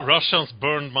Russians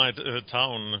burned my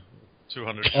town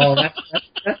 200. Oh, that's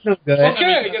no good.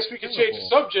 Okay, I guess we can change the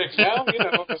subject now. You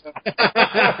know.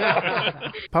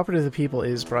 Pauper to the People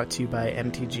is brought to you by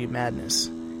MTG Madness.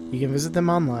 You can visit them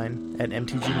online at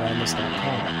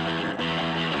mtgmadness.com.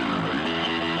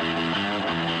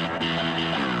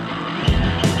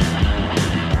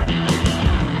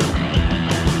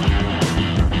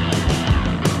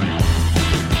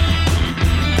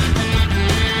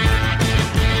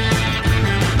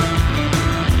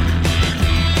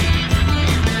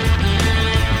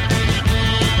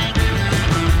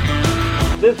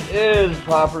 This is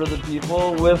Pauper to the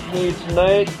People. With me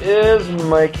tonight is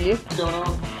Mikey. What's going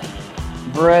on?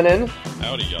 Brennan.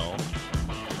 Howdy, y'all.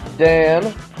 Dan.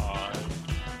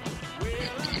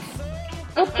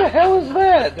 What the hell is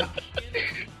that?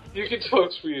 You can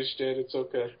talk Swedish, Dan. It's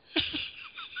okay.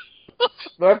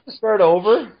 Do I have to start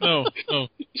over? No,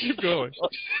 keep going,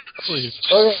 please.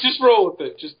 Okay. Just roll with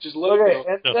it. Just let it go.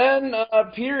 And then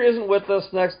Peter isn't with us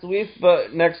next week, but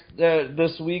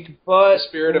this week. But The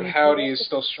spirit of Howdy is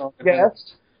still strong.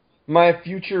 guest, my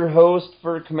future host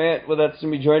for Command. Well, that's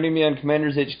gonna be joining me on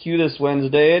Commander's HQ this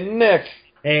Wednesday. Nick.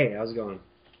 Hey, how's it going?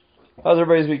 How's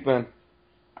everybody's week been?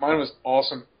 Mine was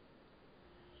awesome.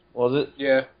 Was it?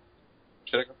 Yeah.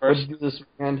 Should I go What first? did you do this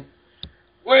weekend?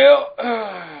 Well,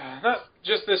 not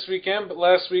just this weekend, but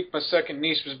last week my second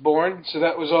niece was born, so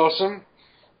that was awesome.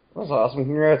 That's awesome.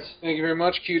 Congrats. Thank you very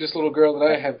much. Cutest little girl that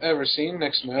I have ever seen,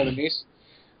 next to my other niece.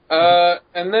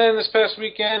 And then this past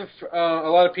weekend, a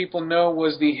lot of people know,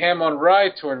 was the Ham on Rye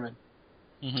tournament.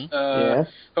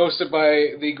 Mm-hmm. Hosted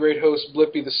by the great host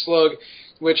Blippy the Slug,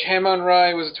 which Ham on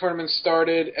Rye was a tournament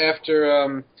started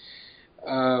after,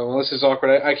 well, this is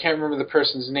awkward. I can't remember the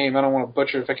person's name. I don't want to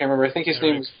butcher it if I can't remember. I think his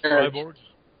name was Eric. Freiburg?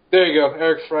 There you go,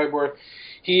 Eric Freiburg.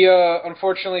 He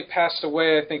unfortunately passed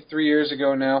away, I think, 3 years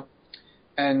ago now.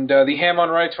 And the Ham on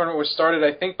Rye tournament was started,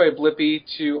 I think, by Blippy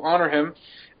to honor him.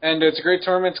 And it's a great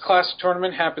tournament. It's a classic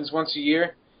tournament. Happens once a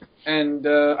year. And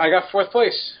I got 4th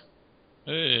place.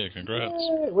 Hey, congrats.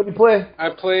 What did you play? I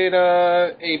played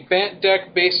a Bant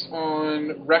deck based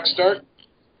on Rexstart.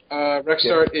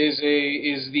 Rexstart is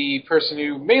the person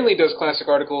who mainly does classic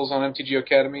articles on MTG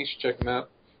Academy. You should check him out.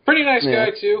 Pretty nice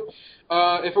guy, too.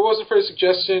 If it wasn't for his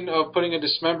suggestion of putting a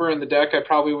Dismember in the deck, I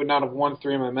probably would not have won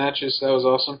 3 of my matches. So that was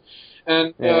awesome.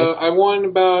 And I won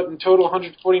about, in total,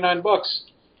 $149.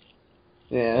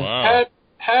 Yeah. Wow.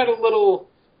 Had a little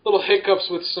hiccups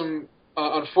with some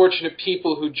unfortunate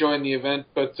people who joined the event,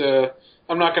 but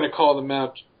I'm not going to call them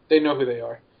out. They know who they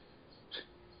are.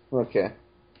 Okay.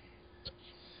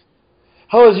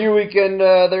 How was your weekend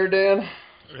there, Dan?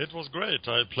 It was great.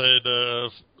 I played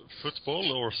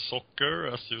football or soccer,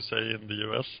 as you say in the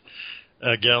US,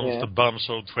 against a bunch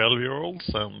of 12-year-olds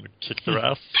and kicked their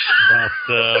ass.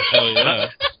 But Hell yeah.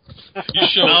 You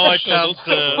showed now I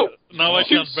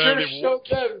can't barely You walk.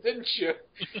 showed them, didn't you?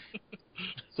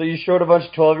 So you showed a bunch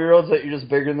of 12-year-olds that you're just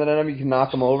bigger than them, you can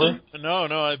knock them over? No,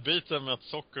 I beat them at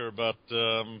soccer, but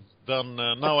then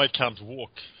now I can't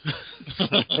walk. Wait.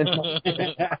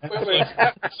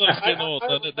 Sounds getting old,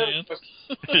 doesn't it, Dan?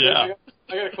 Yeah.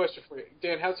 I got a question for you.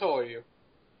 Dan, how tall are you?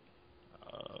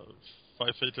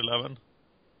 5'11".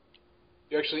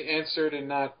 You actually answered and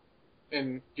not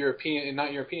in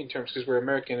European terms, because we're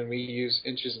American and we use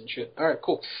inches and shit. All right,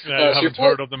 cool. Yeah, I haven't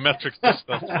heard of the metric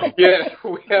system. Yeah,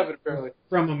 we haven't apparently.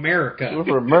 From America. We're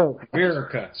from America.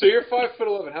 America. So you're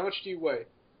 5'11". How much do you weigh?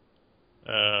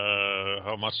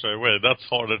 How much do I weigh? That's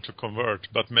harder to convert,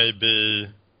 but maybe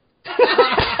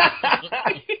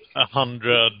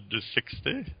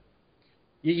 160.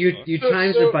 You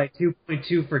times it by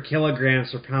 2.2 for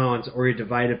kilograms per pounds, or you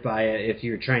divide it by it if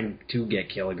you're trying to get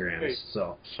kilograms.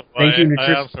 So thank you,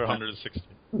 I answer 160.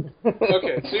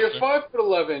 Okay, so you're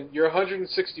 5'11", you're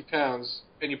 160 pounds,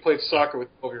 and you played soccer with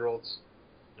 12-year-olds.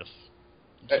 Yes.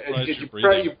 Did you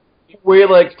Weigh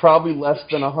like probably less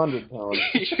than 100 pounds.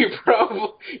 you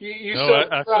probably you No, sound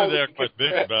proud actually they're that you quite kicked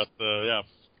big, their ass. but yeah.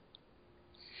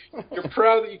 You're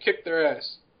proud that you kicked their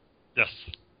ass. Yes.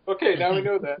 Okay, now we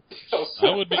know that.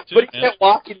 I would be too, But he man. can't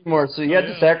walk anymore, so you had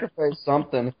to sacrifice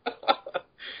something.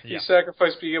 You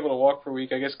sacrificed being able to walk for a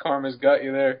week. I guess karma's got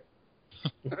you there.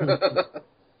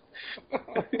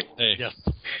 Hey, Yes.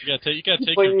 you gotta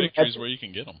take your victories where you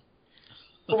can get them.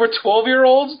 Over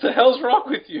 12-year-olds? The hell's wrong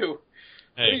with you?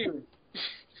 Hey,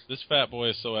 this fat boy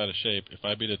is so out of shape. If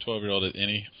I beat a 12-year-old at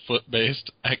any foot-based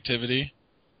activity,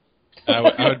 I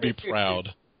would be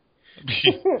proud.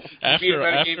 Being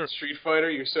about a game of Street Fighter,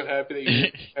 you're so happy that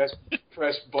you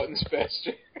press buttons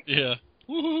faster. Yeah.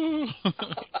 Woo-hoo.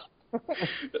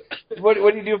 What do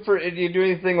you do do you do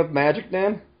anything with Magic,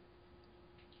 Dan?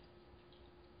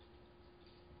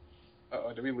 I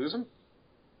Oh, did we lose him?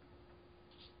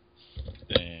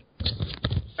 Dang.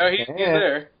 Oh, he's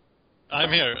there.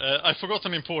 I'm here. I forgot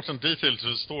an important detail to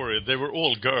the story. They were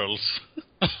all girls.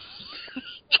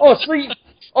 That's even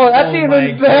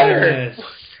better. Goodness.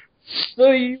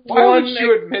 So you Why won would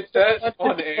you admit that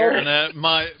on air? And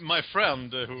my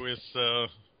friend, who is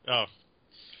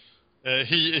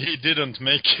he didn't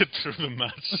make it through the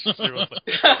match. The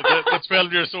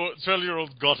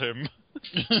 12-year-old got him.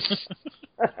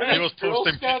 He was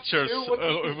posting pictures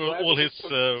of all his.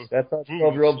 That's how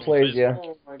 12-year-old plays you.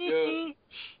 Oh my god.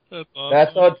 That's awesome.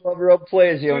 That's how a 12-year-old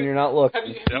plays you when you're not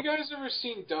looking. Have you guys ever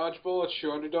seen Dodgeball, a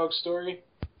True Underdog story?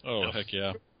 Oh, heck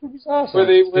yeah. He's awesome. Where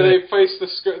they face the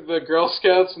Girl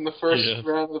Scouts in the first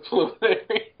round of the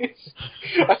preliminaries.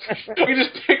 We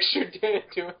just pictured Dan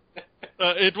doing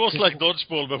that. It was like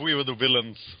Dodgeball, but we were the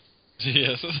villains.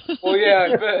 Yes. Well, yeah,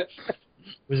 I bet.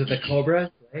 Was it the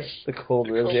Cobra? Right? The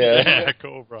Cobras, yeah. Yeah,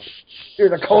 Cobra. You're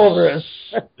the Cobras.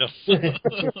 Yes.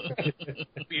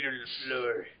 Peter the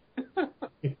Floor.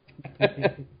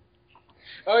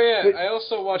 Oh yeah, I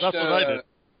also watched. That's what I did.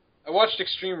 I watched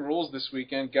Extreme Rules this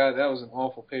weekend. God, that was an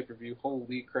awful pay-per-view.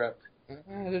 Holy crap! I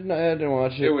didn't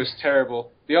watch it. It was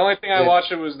terrible. The only thing I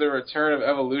watched was the return of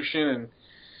Evolution, and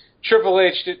Triple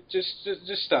H.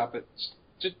 Just stop it.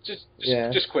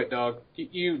 Just quit, dog.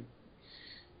 You're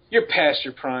past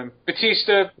your prime.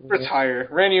 Batista, retire.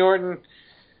 Randy Orton.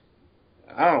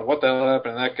 I don't know what the hell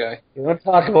happened to that guy. You want to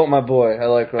talk about my boy? I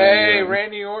like Randy Orton.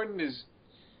 Randy Orton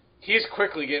he's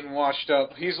quickly getting washed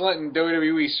up. He's letting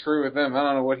WWE screw with him. I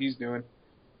don't know what he's doing.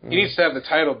 He needs to have the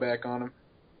title back on him.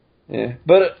 Yeah,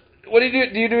 but what do you do?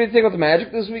 Do you do anything with the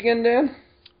Magic this weekend, Dan?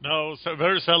 No,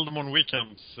 very seldom on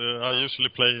weekends. I usually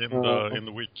play in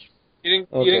the week. You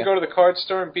didn't go to the card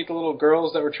store and beat the little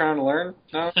girls that were trying to learn?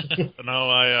 No?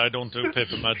 No, I don't do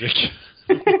paper magic.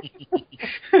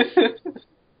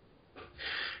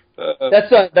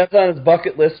 That's on his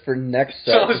bucket list for next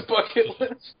It's on his bucket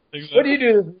list. Exactly. What do you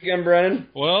do this weekend, Brennan?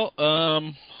 Well,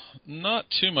 not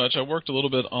too much. I worked a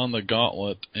little bit on the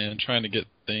gauntlet and trying to get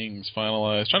things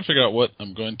finalized, trying to figure out what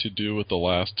I'm going to do with the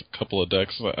last couple of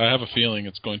decks. I have a feeling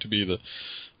it's going to be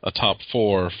a top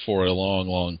 4 for a long,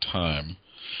 long time.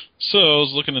 So I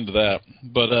was looking into that,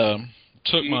 but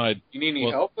You need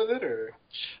any help with it, or?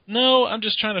 No, I'm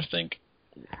just trying to think.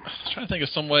 Of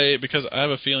some way, because I have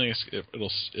a feeling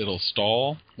it'll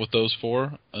stall with those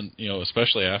 4, and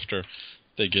especially after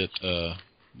they get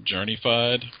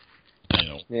journeyfied.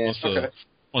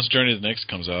 Once Journey of the Next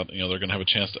comes out, they're going to have a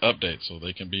chance to update, so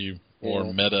they can be more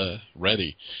meta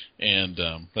ready, and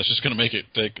that's just going to make it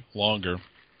take longer.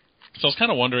 So I was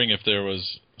kind of wondering I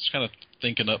was kind of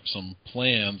thinking up some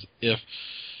plans if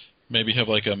maybe have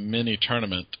like a mini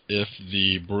tournament if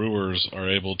the Brewers are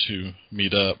able to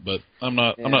meet up, but I'm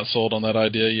not sold on that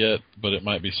idea yet, but it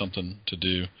might be something to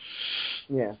do.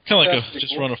 Yeah. Kind of like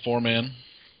just run a 4-man.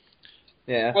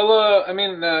 Yeah. Well,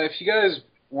 if you guys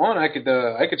want, I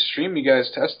could stream you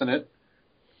guys testing it.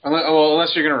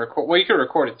 Unless you're going to record. Well, you can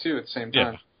record it too at the same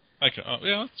time.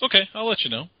 Yeah. It's okay. I'll let you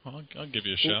know. I'll give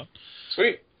you a shout.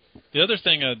 Sweet. The other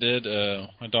thing I did,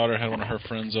 my daughter had one of her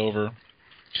friends over,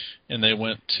 and they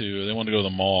wanted to go to the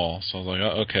mall. So I was like,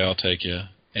 okay, I'll take you.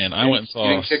 And I went and saw.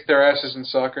 You didn't kick their asses in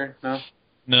soccer? No.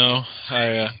 No,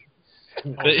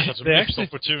 that's a missed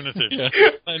opportunity. Yeah,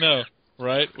 I know,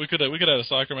 right? We could have a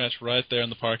soccer match right there in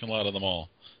the parking lot of the mall.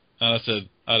 And I said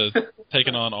I'd have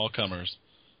taken on all comers.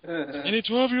 Any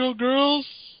 12-year-old girls?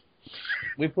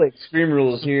 We play Extreme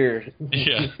Rules here.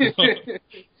 Yeah.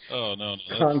 Oh, no.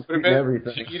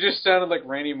 Everything. You just sounded like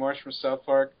Randy Marsh from South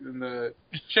Park in the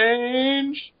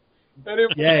change.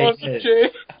 Anyone wants to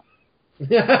change?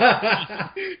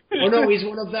 Oh, no, he's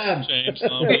one of them. Change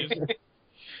zombies.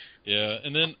 Yeah,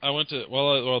 and then I went to,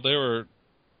 while they were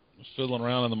fiddling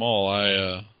around in the mall,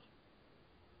 I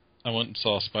went and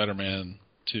saw Spider-Man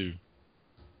 2.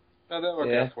 Oh, that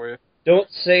worked out for you.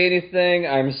 Don't say anything.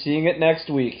 I'm seeing it next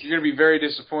week. You're going to be very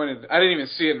disappointed. I didn't even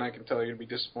see it, and I can tell you're going to be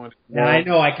disappointed. Yeah, I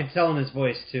know. I can tell in his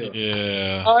voice, too.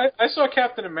 Yeah. I saw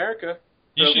Captain America.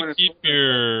 You should keep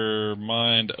your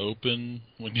mind open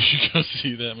when you go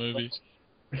see that movie.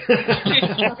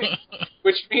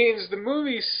 Which means the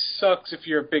movie sucks if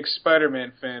you're a big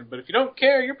Spider-Man fan, but if you don't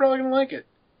care, you're probably going to like it.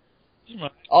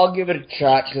 I'll give it a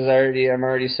shot because I'm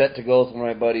already set to go with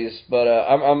my buddies, but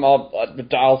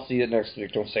I'll see it next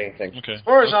week. Don't say anything. Okay. As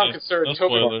far as I'm concerned,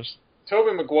 no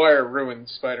Tobey Maguire ruined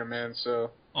Spider-Man.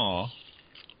 So. Aw.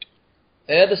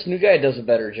 Yeah, this new guy does a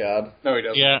better job. No, he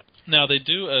doesn't. Yeah. Now they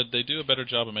do a better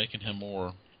job of making him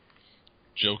more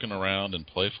joking around and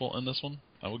playful in this one.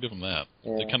 I will give him that.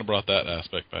 Yeah. They kind of brought that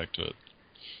aspect back to it.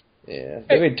 Yeah,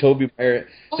 they made Tobey Maguire.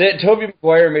 Tobey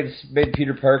Maguire made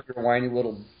Peter Parker a whiny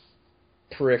little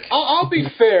prick. I'll be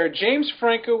fair. James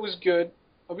Franco was good.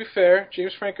 I'll be fair.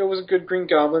 James Franco was a good Green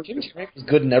Goblin. James Franco's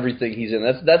good in everything he's in.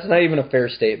 That's not even a fair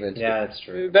statement. Yeah, that's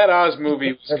true. That Oz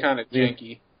movie was kind of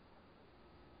janky.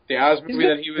 The Oz movie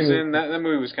that he was in, that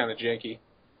movie was kind of janky.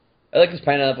 I like his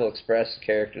Pineapple Express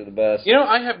character the best. You know,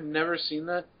 I have never seen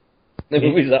that. The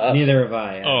movie's awesome. Neither have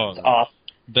I. Oh, It's awesome.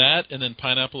 that and then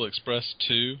Pineapple Express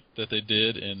 2 that they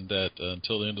did in that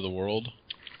Until the End of the World.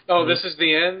 Oh, this is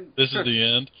the end? This is the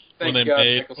end. Thank when they God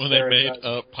made Michael when they Cera made dies.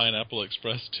 up Pineapple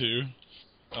Express 2.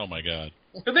 Oh my God.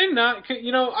 Could they not?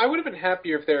 You know, I would have been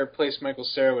happier if they replaced Michael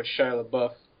Cera with Shia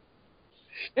LaBeouf.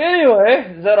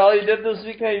 Anyway, is that all you did this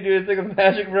weekend? You do anything with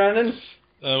Magic, Brendan?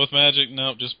 With Magic,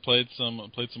 no, just played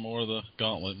some more of the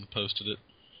Gauntlet and posted it.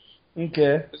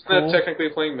 Okay. Isn't that technically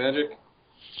playing Magic?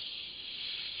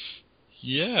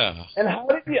 Yeah. And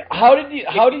how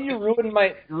did you ruin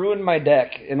my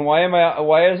deck? And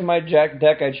why is my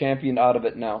deck I championed out of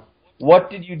it now? What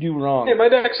did you do wrong? Hey, my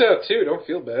deck's out too. Don't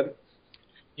feel bad.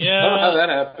 Yeah. I don't know how that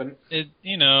happened. It's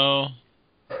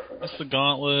the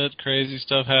Gauntlet. Crazy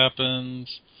stuff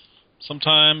happens.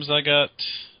 Sometimes I get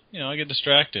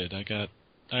distracted. I got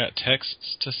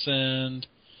texts to send.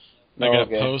 I got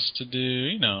posts to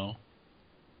do.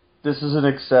 This isn't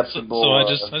acceptable. So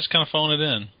I just kind of phone it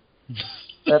in.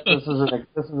 This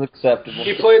is acceptable.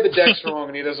 He played the decks wrong,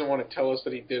 and he doesn't want to tell us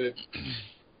that he did it.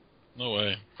 No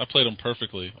way. I played them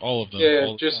perfectly. All of them. Yeah,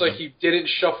 all just the like he didn't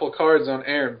shuffle cards on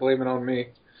air and blame it on me.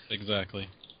 Exactly.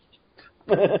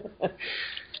 All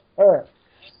right.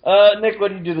 Nick, what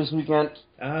did you do this weekend?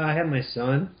 I had my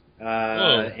son.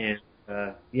 And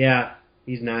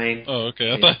he's 9. Oh,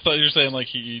 okay. I thought you were saying like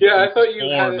he. Yeah, I thought was you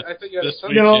born had. I thought you had a this son.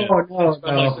 weekend. No. I'm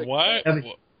like,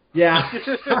 what? Yeah.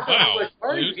 Wow. Like, why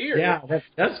are you here? Yeah,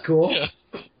 that's cool. Yeah.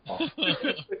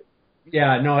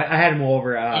 Yeah, no, I had him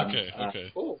over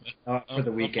Okay. Cool. for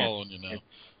the weekend. I'm following you now.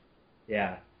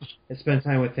 Yeah. I spent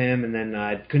time with him, and then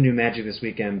I couldn't do Magic this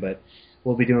weekend, but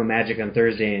we'll be doing Magic on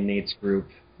Thursday in Nate's group.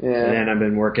 Yeah. And then I've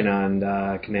been working on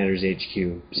Commander's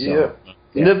HQ. So,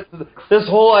 yeah. This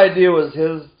whole idea was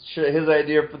his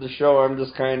idea for the show. I'm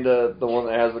just kind of the one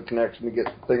that has the connection to get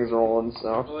things rolling.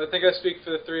 So. Well, I think I speak for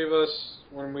the three of us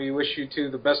when we wish you two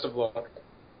the best of luck.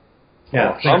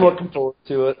 Yeah, I'm looking forward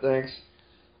to it. Thanks.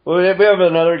 Well, we have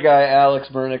another guy, Alex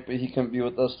Bernick, but he couldn't be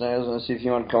with us tonight. I was going to see if you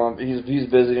want to come up. He's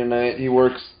busy tonight. He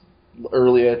works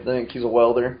early, I think. He's a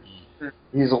welder.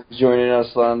 He's joining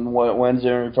us on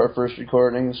Wednesday for our first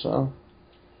recording. So.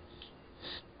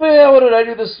 But yeah, what did I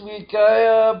do this week?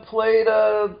 I played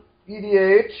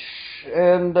EDH,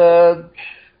 and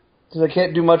because I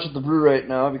can't do much at the brew right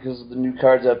now because of the new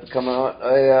cards that have to come out.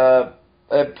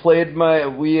 I played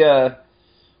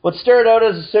what started out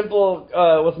as a simple,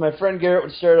 with my friend Garrett,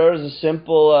 what started out as a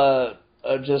simple,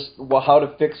 just how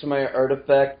to fix my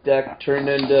artifact deck turned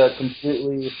into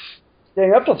completely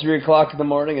staying up till 3 o'clock in the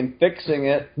morning and fixing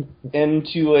it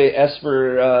into an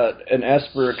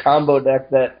Esper combo deck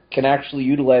that can actually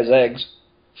utilize eggs.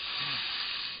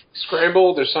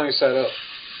 Scrambled or sunny side up?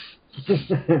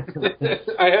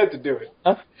 I had to do it.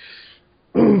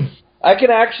 I can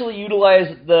actually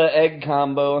utilize the egg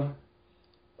combo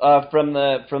from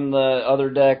the other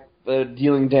deck,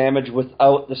 dealing damage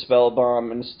without the spell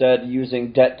bomb, instead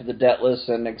using Debt to the Deathless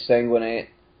and Exsanguinate.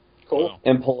 Cool.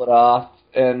 And pull it off.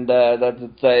 And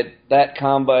that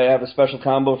combo, I have a special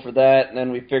combo for that, and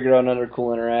then we figured out another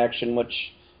cool interaction, which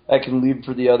I can leave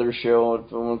for the other show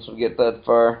once we get that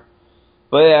far.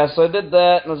 But yeah, so I did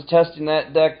that, and I was testing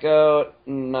that deck out,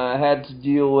 and I had to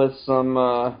deal with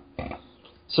some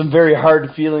very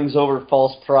hard feelings over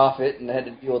False Prophet, and I had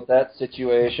to deal with that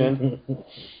situation.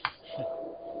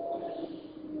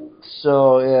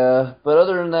 So, yeah. But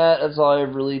other than that, that's all I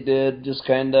really did. Just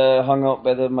kind of hung out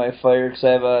by my fire, because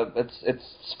I have it's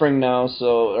spring now,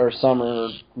 or summer.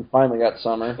 We finally got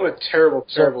summer. What a terrible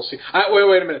scene.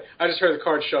 Wait a minute. I just heard the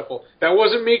card shuffle. That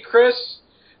wasn't me, Chris.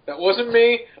 That wasn't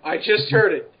me. I just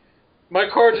heard it. My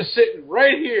cards are sitting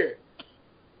right here.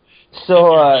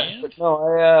 So,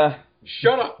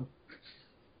 Shut up.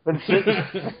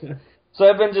 So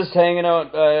I've been just hanging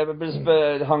out. I've just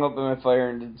hung up by my fire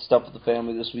and did stuff with the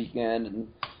family this weekend, and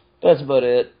that's about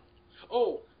it.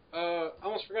 Oh, I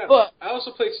almost forgot. What? I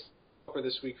also played Pauper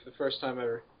this week for the first time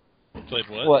ever. You played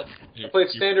what? What? I played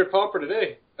Standard Pauper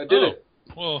today. I did it.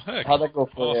 Well, heck. How'd that go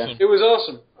for Awesome. you? It was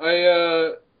awesome.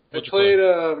 What'd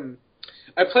you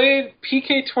I played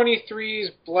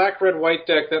PK23's Black Red White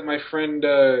deck that my friend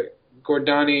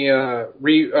Gordani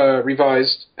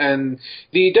revised, and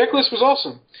the deck list was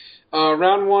awesome.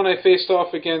 Round 1, I faced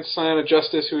off against Sienna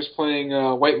Justice, who was playing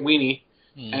White Weenie,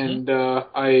 and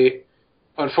I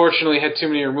unfortunately had too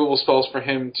many removal spells for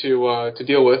him to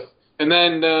deal with. And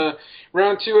then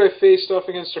round 2, I faced off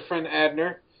against our friend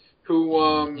Adner, who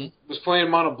was playing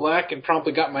mono black and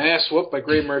promptly got my ass whooped by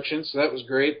Grey Merchant, so that was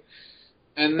great.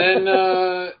 And then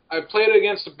I played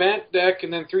against a Bant deck,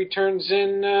 and then 3 turns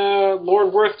in,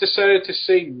 Lord Worth decided to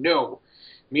say no,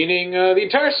 meaning the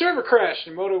entire server crashed,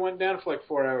 and Moto went down for like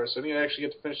 4 hours, so I didn't actually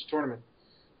get to finish the tournament.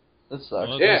 That sucks.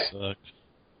 Oh, Yeah. that suck.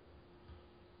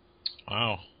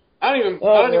 Wow. I don't even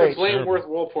blame Terrible. Worth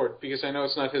Wolport, because I know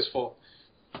it's not his fault.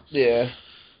 Yeah.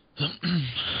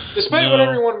 Despite what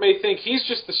everyone may think, he's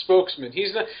just the spokesman.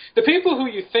 He's not the people who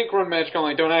you think run Magic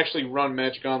Online don't actually run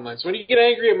Magic Online. So when you get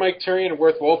angry at Mike Turian and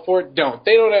Worth Wolport, don't.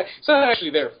 They don't. It's not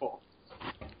actually their fault.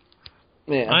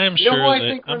 Yeah. I am You know who I sure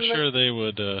think I'm sure they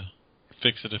would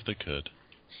fix it if they could.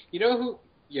 You know who?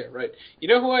 Yeah, right. You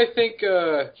know who I think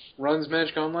runs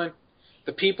Magic Online?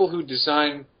 The people who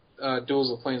design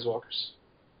Duels of Planeswalkers.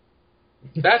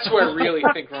 That's who I really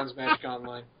think runs Magic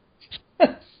Online.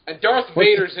 And Darth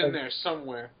Vader's in there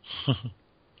somewhere.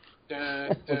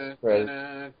 Dun, dun, dun,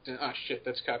 dun, dun. Oh, shit,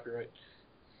 that's copyright.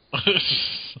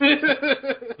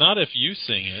 Not if you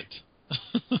sing it.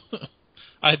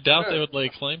 I doubt they would lay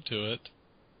claim to it.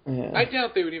 Yeah. I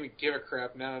doubt they would even give a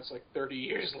crap now. It's like 30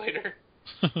 years later.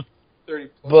 30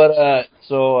 plus. But,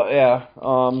 so, yeah.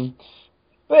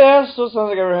 But yeah, so it sounds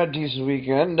like I had a decent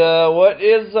weekend. What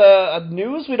is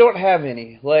news? We don't have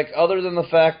any. Like, other than the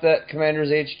fact that Commander's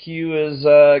HQ is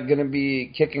going to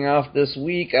be kicking off this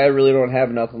week, I really don't have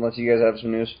nothing unless you guys have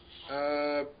some news.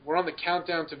 We're on the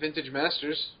countdown to Vintage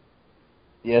Masters.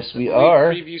 Yes, we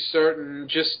are. Previews start in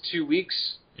just 2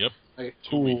 weeks. Yep.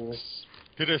 2 weeks.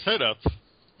 Did they say that?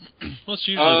 Well, it's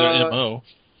usually their MO.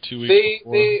 2 weeks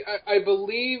before. I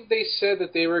believe they said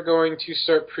that they were going to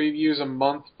start previews a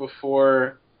month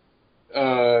before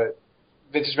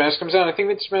Vintage Masters comes out. I think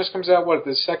Vintage Masters comes out,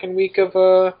 the second week of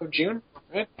June,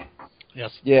 right?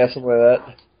 Yes. Yeah, something like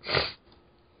that.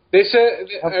 They said,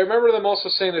 I remember them also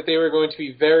saying that they were going to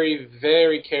be very,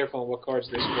 very careful on what cards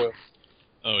they spoil.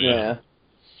 Oh, yeah.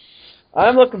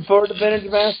 I'm looking forward to Vintage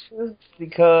Masters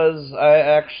because I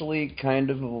actually kind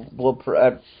of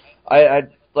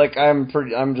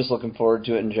I'm just looking forward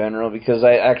to it in general because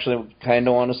I actually kind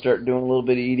of want to start doing a little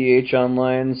bit of EDH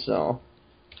online, so.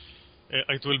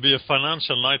 It will be a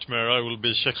financial nightmare. I will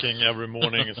be checking every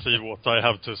morning and see what I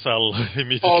have to sell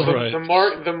immediately. Oh,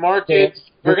 the market.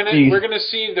 We're gonna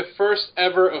see the first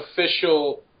ever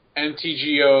official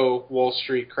MTGO Wall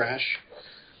Street crash.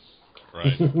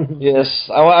 Right. Yes,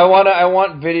 I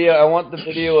want video. I want the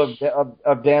video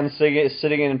of Dan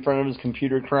sitting in front of his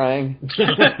computer crying.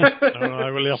 I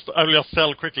will just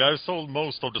sell quickly. I've sold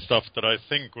most of the stuff that I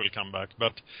think will come back,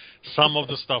 but some of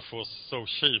the stuff was so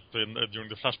cheap during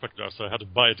the flashback draft, so I had to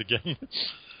buy it again.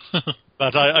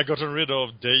 But I got rid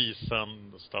of days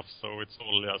and stuff, so it's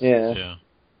all just, yeah.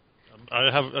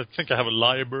 I think I have a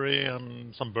library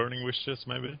and some burning wishes,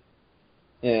 maybe.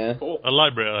 Yeah. Cool. A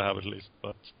library I have at least,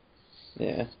 but.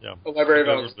 Yeah. A library of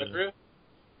Alexandria?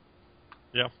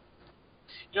 Yeah.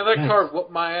 You know, that card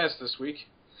whooped my ass this week.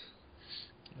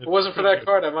 If it wasn't for that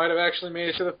card, I might have actually made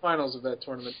it to the finals of that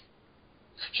tournament.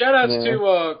 Shoutouts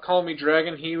to Call Me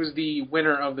Dragon. He was the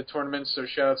winner of the tournament, so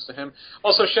shoutouts to him.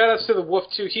 Also, shoutouts to the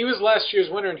Wolf, too. He was last year's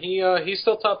winner, and he's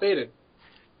still top 8'd.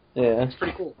 Yeah. It's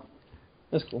pretty cool.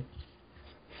 That's cool.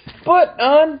 But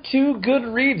on to good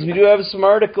reads. We do have some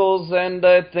articles, and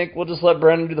I think we'll just let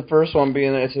Brendan do the first one,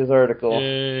 being that it's his article.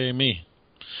 Yay, me.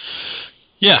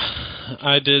 Yeah,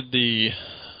 I did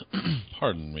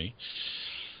pardon me,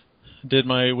 did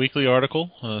my weekly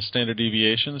article, Standard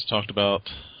Deviations, talked about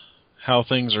how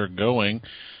things are going,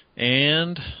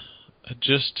 and I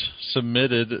just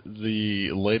submitted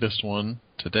the latest one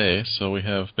today, so we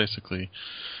have basically,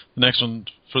 the next one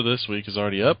for this week is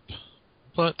already up,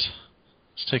 but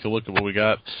let's take a look at what we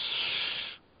got.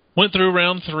 Went through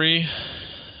round 3.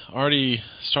 Already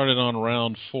started on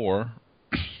round 4.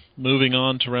 Moving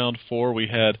on to round 4, we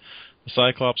had the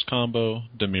Cyclops combo,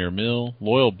 Dimir Mill,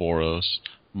 Loyal Boros,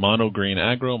 Mono Green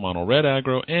Aggro, Mono Red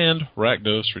Aggro, and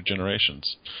Rakdos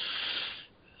Regenerations.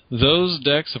 Those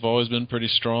decks have always been pretty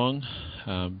strong.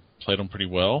 Played them pretty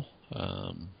well.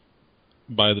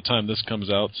 By the time this comes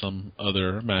out, some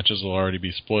other matches will already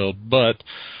be spoiled, but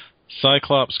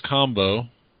Cyclops combo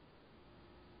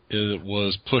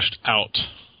was pushed out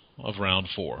of round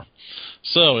 4.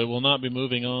 So it will not be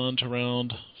moving on to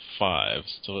round 5.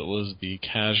 So it was the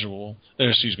casualty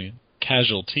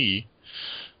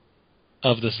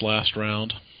of this last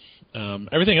round.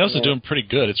 Everything else is doing pretty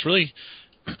good. It's really,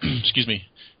 excuse me,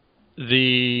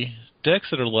 the decks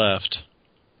that are left,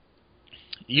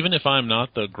 even if I'm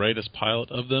not the greatest pilot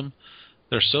of them,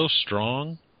 they're so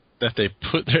strong that they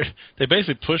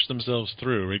basically push themselves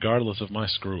through regardless of my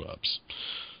screw ups.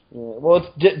 Yeah,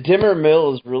 well, Dimmer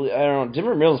Mill is really, I don't know,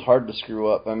 Dimmer Mill is hard to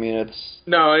screw up. I mean,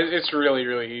 it's really,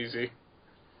 really easy.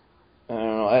 I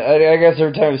don't know. I guess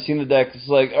every time I've seen the deck, it's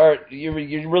like, all right, you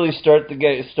really start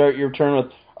your turn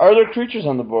with, are there creatures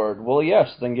on the board? Well,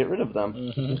 yes, then get rid of them.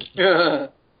 Mm-hmm.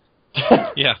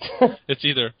 Yeah, it's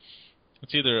either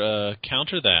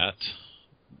counter that,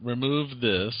 remove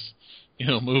this,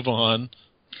 move on.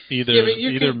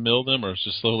 Either mill them or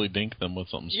just slowly dink them with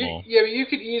something small. Yeah, but you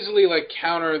could easily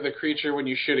counter the creature when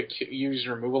you should have used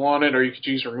removal on it, or you could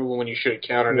use removal when you should have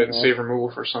countered it and save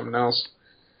removal for something else.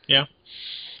 Yeah.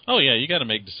 Oh yeah, you got to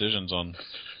make decisions on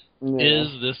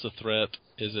is this a threat?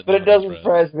 Is it? But it doesn't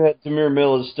surprise me that Dimir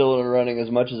Mill is still in running, as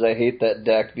much as I hate that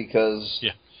deck, because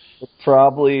it's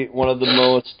probably one of the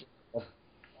most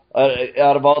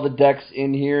out of all the decks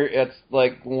in here. It's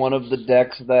one of the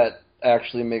decks that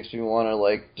actually makes me want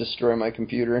to destroy my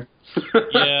computer.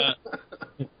 Yeah,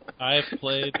 I've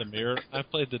played the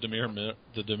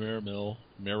Dimir Mill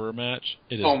mirror match.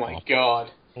 It is my awful.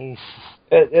 God! Oof.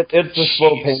 It's a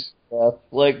slow, painful death.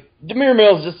 Dimir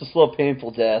Mill is just a slow,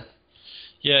 painful death.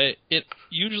 Yeah, it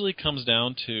usually comes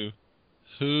down to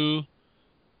who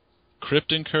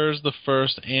crypt incurs the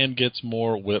first and gets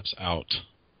more whips out.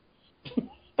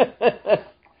 We're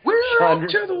up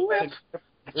to the whip.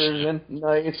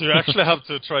 Nice. So you actually have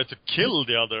to try to kill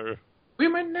the other. We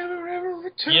might never ever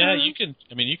return. Yeah, you can.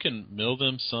 I mean, you can mill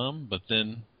them some, but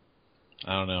then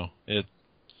I don't know.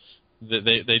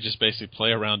 They just basically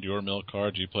play around your mill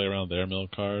cards. You play around their mill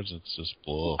cards. It's just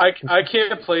bull. I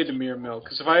can't play the mirror mill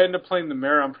because if I end up playing the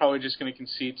mirror, I'm probably just going to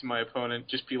concede to my opponent.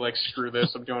 Just be like, screw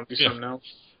this. I'm going to do something else.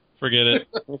 Forget it.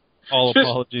 All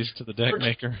apologies to the deck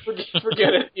maker.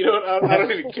 Forget it. I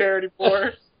don't even care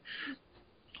anymore.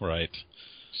 Right.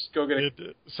 Just go get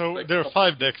it. So there are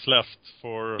 5 decks left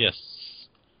for. Yes.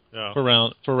 Yeah. For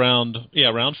round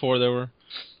 4 there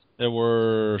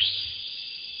were.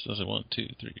 Was it 1, 2,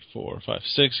 3, 4, 5,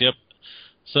 6? Yep.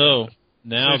 So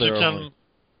now there are.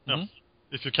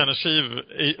 If you can achieve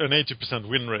an 80%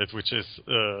 win rate, which is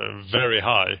very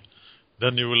high,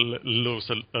 then you will lose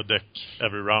a deck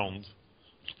every round,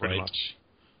 pretty much.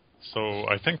 So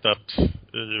I think that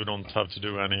you don't have to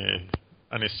do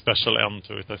any special end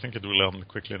to it. I think it will end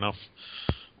quickly enough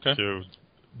to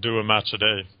do a match a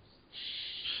day.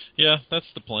 Yeah,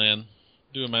 that's the plan.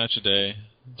 Do a match a day,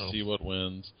 see what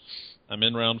wins. I'm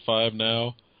in round 5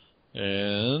 now,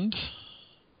 and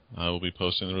I will be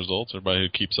posting the results. Everybody who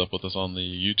keeps up with us on the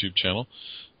YouTube channel,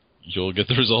 you'll get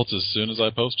the results as soon as I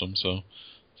post them, so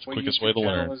it's the quickest way to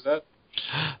learn. Is that?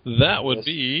 That would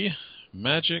be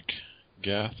Magic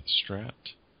Gath Strat.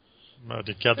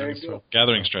 Magic Gathering Strat.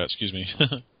 Gathering Strat, excuse me.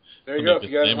 There you go. If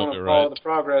you guys want to follow the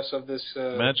progress of this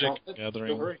Magic gauntlet,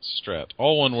 Gathering Strat.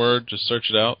 All one word, just search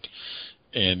it out,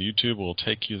 and YouTube will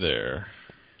take you there.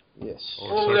 Yes.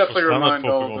 We'll definitely remind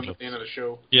all of them at the end of the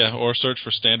show. Yeah, or search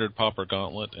for Standard Pauper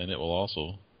Gauntlet, and it will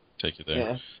also take you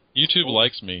there. Yeah. YouTube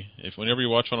likes me. Whenever you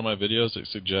watch one of my videos, it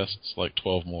suggests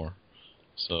 12 more.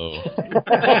 So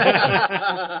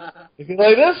if you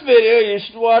like this video, you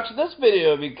should watch this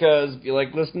video, because if you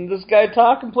like listening to this guy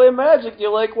talk and play Magic,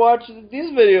 you like watching these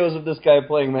videos of this guy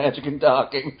playing Magic and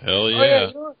talking. Hell yeah. Oh,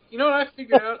 yeah. You know what I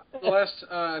figured out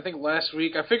last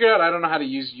week? I figured out I don't know how to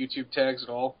use YouTube tags at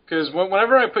all. Because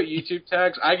whenever I put YouTube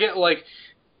tags, I'll get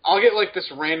this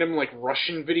random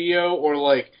Russian video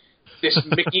or this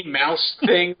Mickey Mouse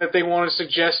thing that they want to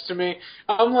suggest to me.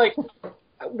 I'm like,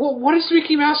 well, what does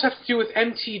Mickey Mouse have to do with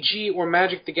MTG or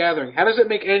Magic the Gathering? How does it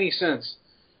make any sense?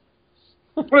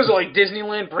 What is it,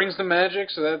 Disneyland brings the magic?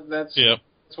 So that's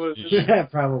what it is? Yeah,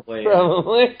 probably.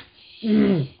 Probably.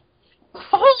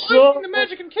 Oh, the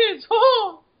magic and kids!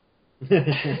 Oh!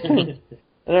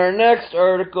 And our next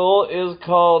article is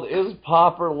called "Is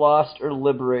Pauper Lost or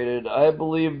Liberated?" I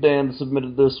believe Dan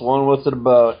submitted this one. What's it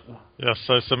about? Yes,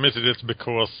 I submitted it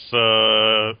because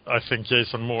I think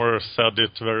Jason Moore said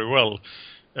it very well.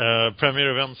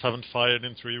 Premier events haven't fired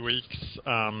in 3 weeks,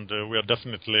 and we are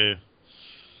definitely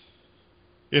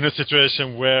in a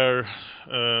situation where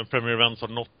Premier events are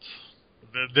not.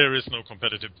 There is no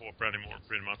competitive Pauper anymore,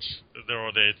 pretty much. There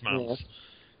are the 8 mans.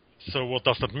 Yeah. So what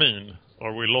does that mean?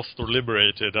 Are we lost or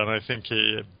liberated? And I think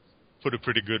he put a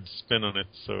pretty good spin on it,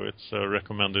 so it's a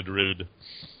recommended read.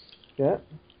 Yeah.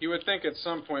 You would think at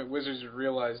some point Wizards would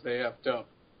realize they effed up.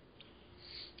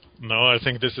 No, I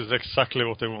think this is exactly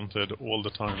what they wanted all the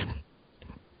time.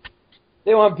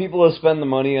 They want people to spend the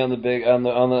money on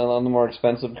the more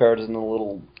expensive cards and the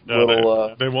little.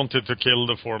 They wanted to kill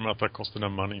the format that costed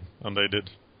them money, and they did.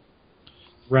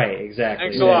 Right, exactly.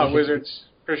 Thanks a lot, Wizards.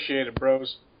 Appreciate it,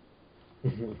 bros.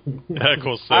 Yeah,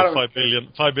 because $5 billion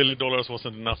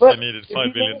wasn't enough. But They needed if $5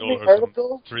 you billion note in the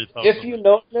article, 3,000.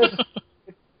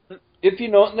 If you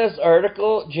note in this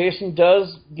article, Jason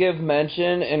does give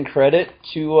mention and credit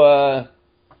to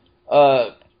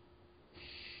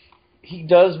he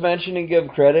does mention and give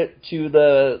credit to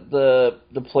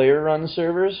the player run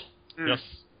servers. Yes.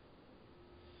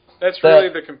 That's really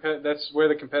that's where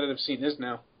the competitive scene is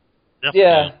now. Yep.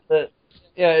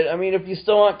 Yeah, I mean, if you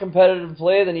still want competitive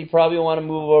play, then you probably want to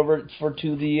move over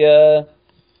to the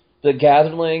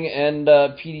Gatherling and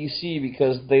PDC,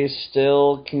 because they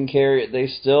still can carry it. They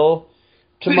still,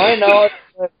 to my knowledge,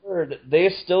 I've heard, they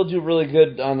still do really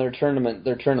good on their tournament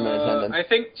attendance. I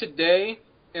think today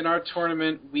in our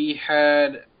tournament we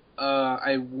had,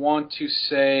 I want to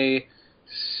say,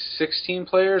 16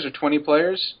 players or 20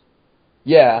 players.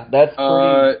 Yeah, that's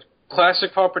pretty.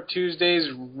 Classic Pauper Tuesdays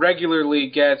regularly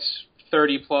gets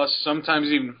 30 plus, sometimes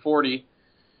even 40.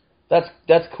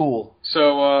 That's cool.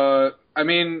 So, I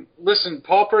mean, listen,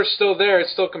 Pauper's still there.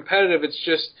 It's still competitive. It's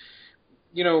just,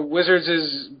 Wizards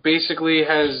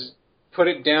has put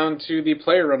it down to the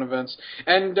player run events.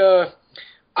 And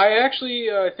I actually,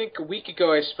 I think a week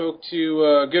ago, I spoke to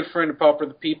a good friend of Pauper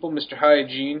the People, Mr.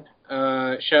 Hygiene.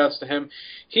 Shoutouts to him.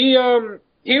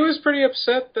 He was pretty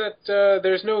upset that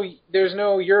there's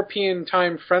no European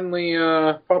time friendly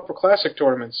Pauper Classic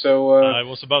tournament. So I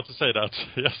was about to say that.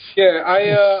 Yes. Yeah,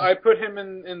 I put him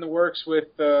in the works with.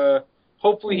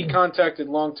 Hopefully, he contacted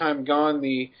Long Time Gone,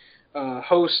 the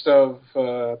host of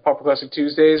Pauper Classic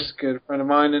Tuesdays, good friend of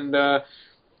mine, and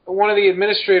one of the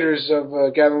administrators of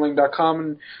Gatherling.com.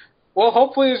 And well,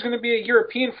 hopefully, there's going to be a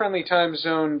European friendly time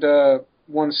zoned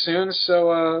one soon.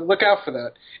 So look out for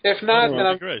that. If not, then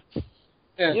I'm great.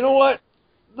 Yeah. You know what?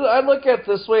 I look at it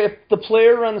this way: if the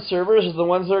player-run servers are the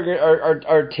ones that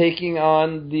are taking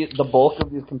on the bulk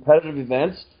of these competitive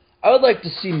events, I would like to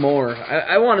see more.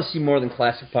 I want to see more than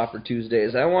Classic Pauper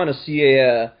Tuesdays. I want to see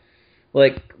I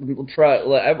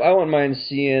wouldn't mind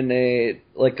seeing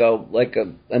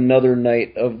another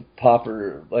night of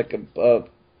Pauper, like a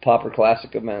Pauper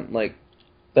Classic event. Like,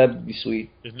 that'd be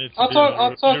sweet. It needs to be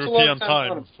European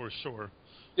time for sure.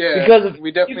 Yeah, because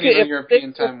we definitely need a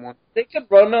European time one. If they could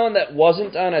run one that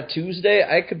wasn't on a Tuesday,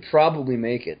 I could probably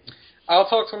make it. I'll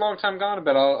talk to Long Time Gone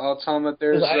about it. I'll tell him that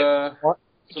there's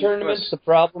tournaments. The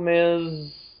problem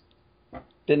is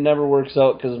it never works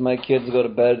out because my kids go to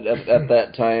bed at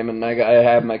that time, and I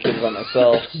have my kids by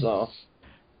myself, so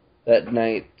that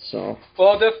night. So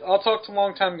well, I'll talk to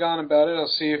Long Time Gone about it. I'll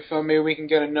see if maybe we can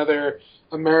get another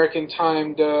American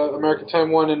time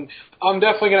one, and I'm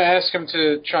definitely going to ask him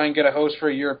to try and get a host for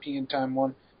a European time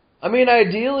one. I mean,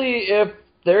 ideally, if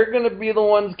they're going to be the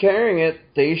ones carrying it,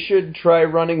 they should try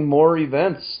running more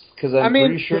events, because I'm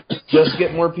pretty sure just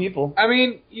get more people. I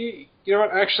mean, you know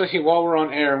what? Actually, while we're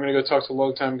on air, I'm going to go talk to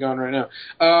Long Time Gone right now.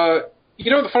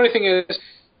 The funny thing is,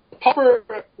 Pauper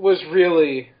was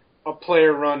really a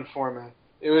player-run format.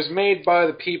 It was made by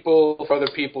the people for other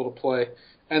people to play,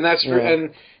 and that's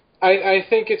and I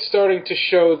think it's starting to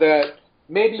show that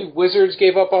maybe Wizards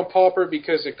gave up on Pauper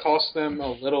because it cost them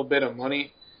a little bit of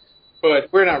money,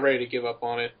 but we're not ready to give up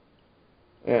on it.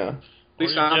 Yeah.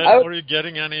 Are you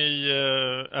getting any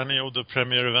of the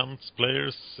Premier Events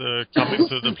players coming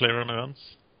to the player events?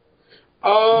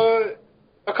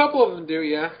 A couple of them do,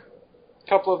 yeah. A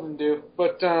couple of them do,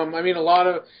 but I mean, a lot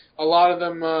of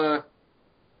them,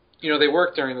 they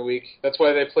work during the week. That's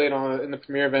why they played in the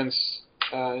Premier Events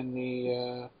on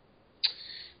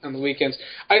the weekends.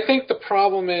 I think the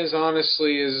problem is,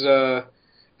 honestly,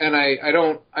 and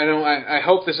I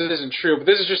hope this isn't true, but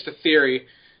this is just a theory.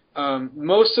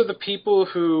 Most of the people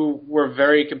who were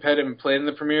very competitive and played in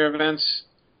the Premier Events,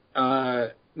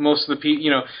 most of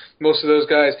those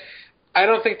guys, I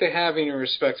don't think they have any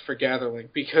respect for Gatherling,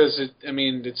 because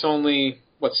it's only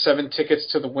 7 tickets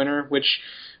to the winner, which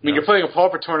you're playing a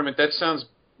Pauper tournament. That sounds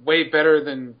way better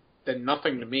than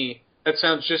nothing to me. That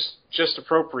sounds just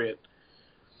appropriate.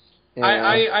 Yeah.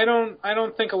 I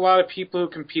don't think a lot of people who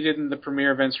competed in the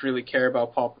Premier Events really care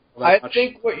about Pauper that much.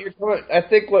 I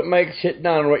think what Mike's hitting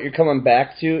on, what you're coming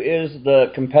back to, is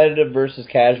the competitive versus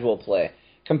casual play.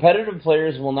 Competitive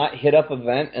players will not hit up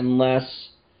event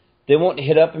they won't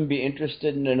hit up and be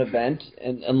interested in an event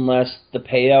unless the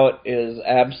payout is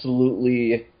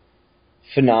absolutely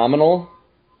phenomenal.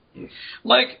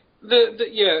 Like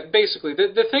basically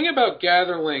the thing about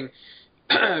Gatherling,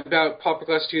 about Pauper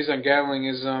Classic Tuesday on Gatherling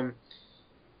is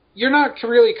you're not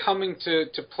really coming to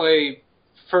play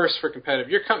first for competitive.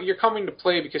 You're coming to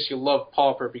play because you love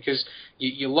Pauper, because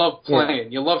you love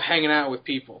playing, you love hanging out with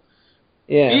people.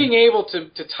 Yeah. Being able to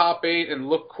top 8 and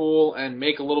look cool and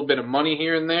make a little bit of money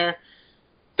here and there,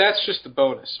 that's just the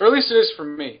bonus, or at least it is for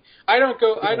me. I don't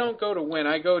go to win.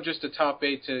 I go just to top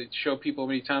 8 to show people how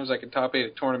many times I can top 8 a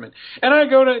tournament, and I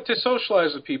go to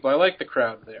socialize with people. I like the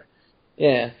crowd there.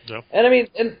 Yeah, Yep. and I mean,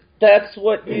 and that's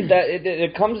what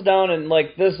it comes down, and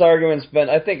like this argument's been,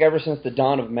 I think ever since the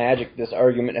dawn of Magic, this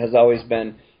argument has always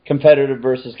been competitive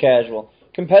versus casual.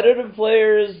 Competitive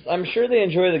players, I'm sure they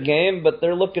enjoy the game, but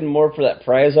they're looking more for that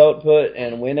prize output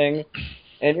and winning.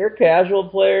 And your casual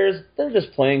players, they're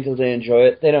just playing because they enjoy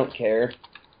it. They don't care.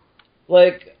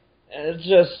 Like, it's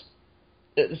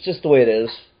just the way it is.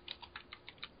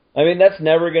 I mean, that's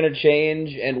never going to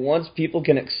change, and once people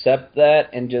can accept that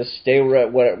and just stay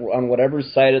on whatever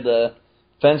side of the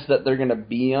fence that they're going to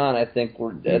be on, I think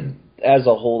as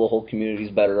a whole, the whole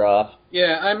community's better off.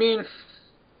 Yeah, I mean,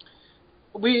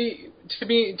 to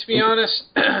be honest,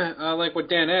 like what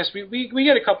Dan asked, we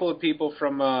get a couple of people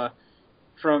from the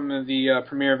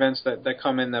premier events that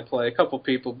come in that play, a couple of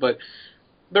people, but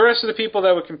the rest of the people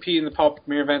that would compete in the Pauper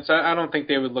premier events, I don't think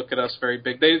they would look at us very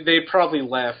big. They'd probably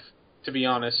laugh, to be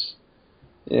honest.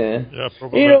 Yeah. Yeah,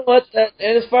 probably. You know what?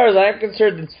 And as far as I'm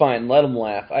concerned, it's fine. Let them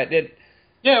laugh.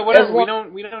 Yeah, whatever. We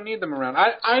don't need them around.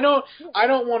 I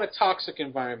don't want a toxic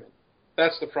environment.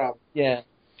 That's the problem. Yeah.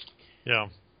 Yeah.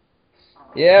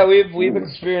 Yeah, we've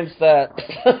experienced that.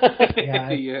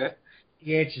 Yeah.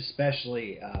 EH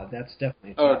especially, that's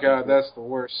definitely. Oh God, that's the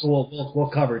worst.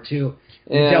 We'll cover too.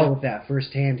 We dealt with that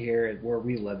firsthand here where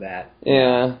we live at.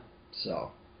 Yeah.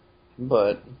 So.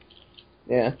 But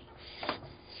yeah.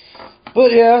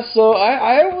 So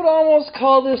I would almost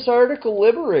call this article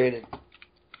liberating.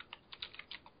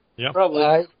 Yeah.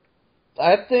 Probably.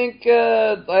 I think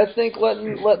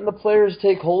letting the players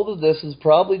take hold of this is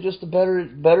probably just better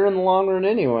in the long run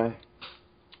anyway.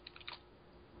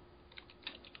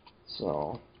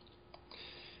 So,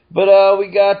 but we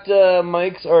got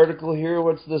Mike's article here.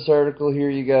 What's this article here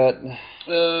you got?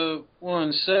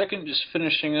 1 second, just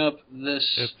finishing up this.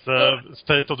 It's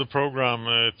State of the Program.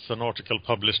 It's an article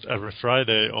published every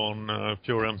Friday on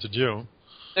Pure MTGO.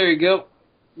 There you go.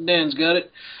 Dan's got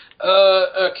it.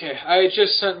 Okay, I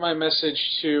just sent my message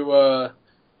to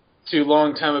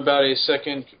Long Time about a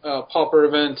second Pauper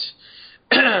event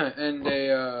and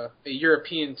a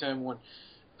European time one.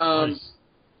 Nice.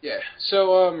 Yeah.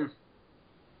 So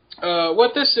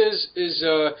what this is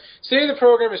State of the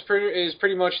Program is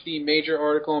pretty much the major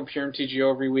article on Pure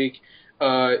MTGO every week.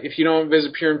 If you don't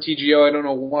visit Pure MTGO, I don't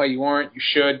know why you aren't. You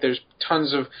should. There's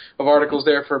tons of articles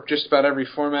there for just about every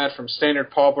format, from standard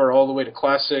Pauper all the way to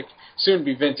classic, soon to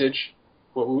be vintage.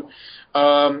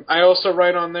 I also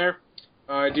write on there.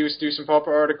 I do some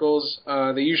Pauper articles.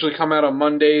 They usually come out on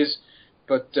Mondays,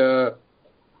 but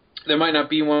there might not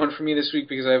be one for me this week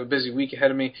because I have a busy week ahead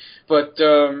of me. But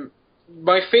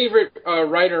my favorite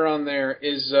writer on there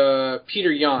is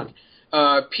Peter Jan.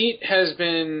 Pete has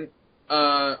been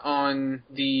on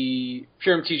the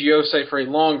Pure MTGO site for a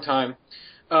long time.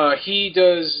 He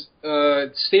does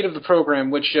State of the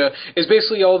Program, which is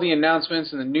basically all the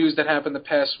announcements and the news that happened the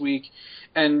past week.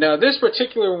 And this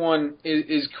particular one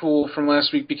is cool from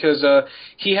last week because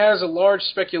he has a large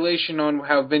speculation on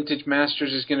how Vintage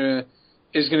Masters is gonna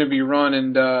be run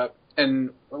and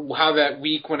how that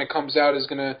week when it comes out is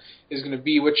gonna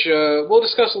be, which we'll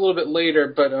discuss a little bit later.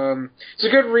 But it's a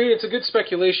good read. It's a good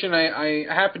speculation. I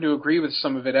happen to agree with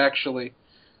some of it actually.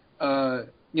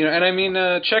 And I mean,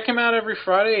 check him out every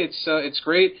Friday. It's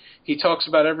great. He talks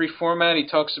about every format. He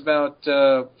talks about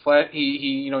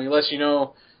he lets you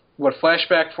know what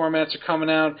flashback formats are coming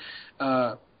out.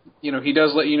 He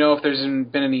does let you know if there's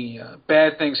been any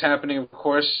bad things happening, of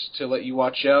course, to let you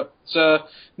watch out. So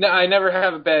I never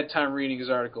have a bad time reading his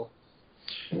article.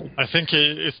 I think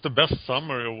it's the best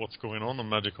summary of what's going on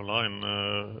Magic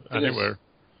Online anywhere.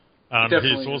 And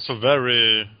he's also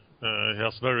he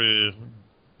has very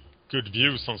good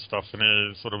views on stuff, and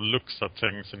he sort of looks at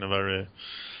things in a very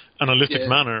analytic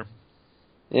manner.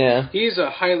 Yeah, he's a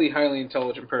highly, highly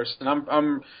intelligent person.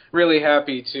 I'm really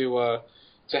happy to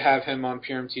have him on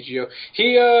Pure MTGO.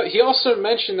 He also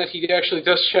mentioned that he actually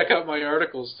does check out my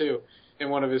articles too in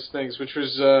one of his things, which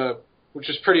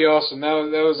was pretty awesome.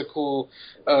 That was a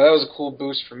cool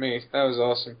boost for me. That was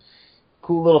awesome.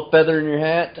 Cool little feather in your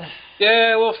hat.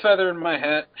 Yeah, a little feather in my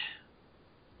hat.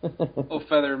 Little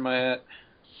feather in my hat.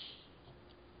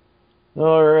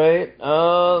 All right.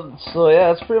 So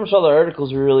yeah, that's pretty much all the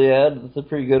articles we really had. They're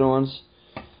pretty good ones.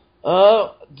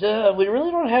 We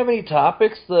really don't have any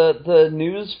topics. The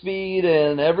news feed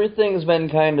and everything's been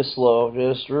kind of slow,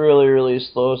 just really, really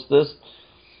slow.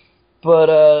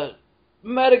 But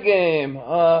metagame.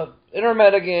 In our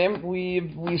metagame,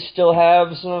 we still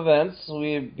have some events.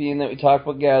 Being that we talked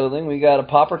about gathering, we got a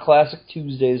Pauper Classic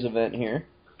Tuesdays event here.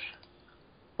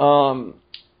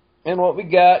 And what we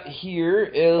got here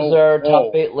is our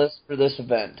top 8 list for this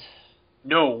event.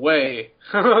 No way.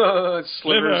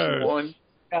 Slivers won.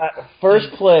 Got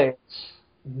first place.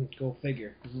 Go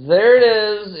figure. There it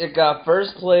is. It got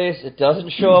first place. It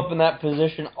doesn't show up in that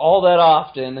position all that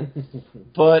often,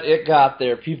 but it got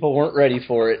there. People weren't ready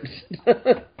for it.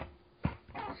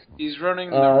 He's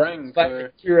running the ring.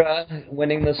 Kira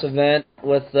winning this event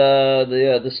with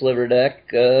the sliver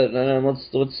deck.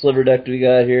 What sliver deck do we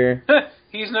got here?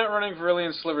 He's not running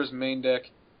Virillion Sliver's main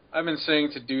deck. I've been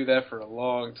saying to do that for a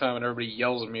long time, and everybody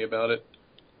yells at me about it.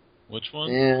 Which one?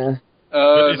 Yeah.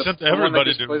 But isn't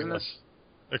everybody doing this?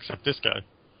 Except this guy.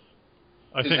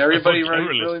 I think everybody running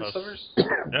Virillion Slivers?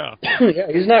 Yeah. Yeah,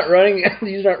 he's not running.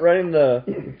 He's not running the.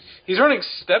 He's running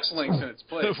Steps Links in its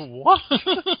place. What?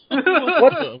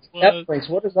 What Steps Links?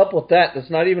 What is up with that? That's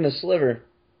not even a sliver.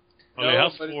 Well, he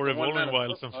has 4 Evolving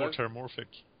Wilds and 4 Terramorphic.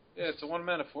 Yeah, it's a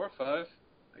 1-mana 4/5.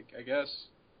 I guess.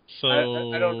 So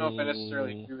I don't know if I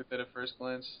necessarily agree with it at first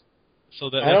glance. So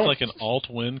that's like an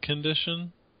alt-win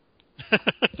condition?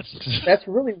 That's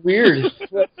really weird.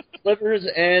 Slivers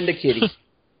and a kitty.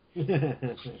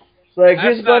 It's like,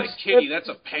 that's not a kitty, that's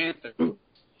a panther.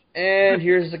 And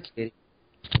here's the kitty.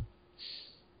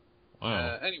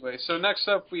 Wow. Anyway, so next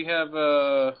up we have,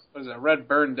 what is that, Red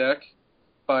Burn deck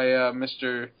by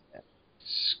Mr.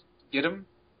 Skidum.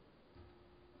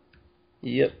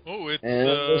 Yep. Oh,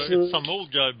 it's some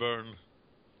old guy burn,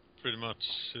 pretty much.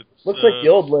 It's, looks like the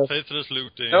old list. Faithless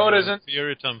Looting. No, it isn't.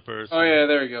 Fury Tempers. Oh, yeah,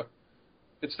 there you go.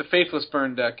 It's the Faithless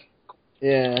Burn deck.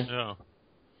 Yeah.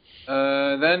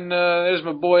 Then there's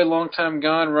my boy, long time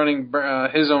gone, running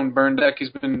his own burn deck.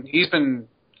 He's been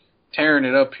tearing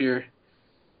it up here.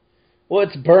 Well,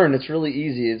 it's burn. It's really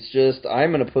easy. It's just,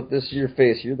 I'm going to put this to your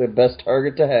face. You're the best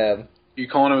target to have. You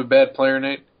calling him a bad player,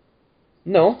 Nate?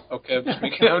 No. Okay,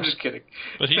 I'm just kidding.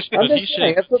 But he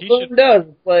should. That's what burn does.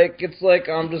 It's like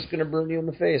I'm just going to burn you in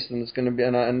the face, and it's going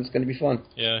to be fun.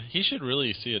 Yeah, he should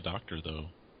really see a doctor though,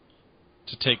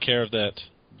 to take care of that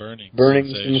burning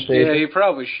sensation. In the face. Yeah, he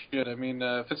probably should. I mean,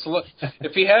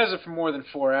 if he has it for more than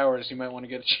 4 hours, he might want to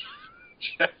get it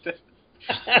checked.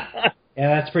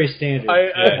 Yeah, that's pretty standard.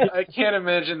 I can't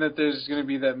imagine that there's going to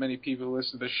be that many people who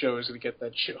listen to the show who's going to get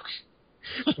that joke.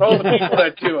 For all the people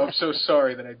that do, I'm so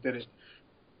sorry that I did it.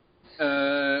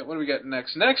 What do we got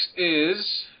next? Next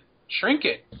is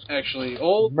Trinket, actually.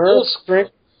 Old school.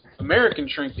 American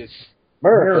Trinket.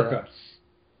 America.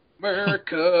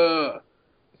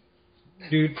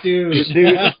 Dude.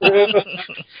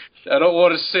 I don't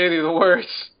want to say the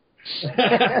words.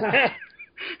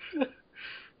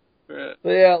 So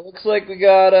yeah, it looks like we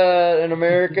got an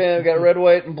American, we got red,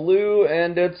 white, and blue,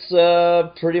 and it's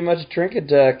pretty much a Trinket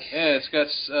deck. Yeah, it's got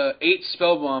 8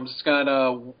 spell bombs. It's got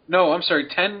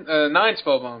 9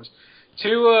 spell bombs.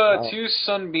 2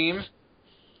 Sunbeam.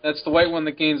 That's the white one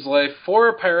that gains life.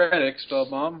 4 Pyretic spell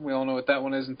bomb. We all know what that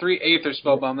one is, and 3 Aether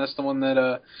spell bomb. That's the one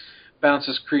that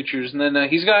bounces creatures. And then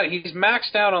he's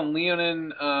maxed out on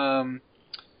Leonin.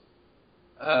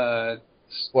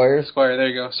 Squire, there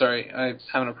you go. Sorry, I'm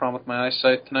having a problem with my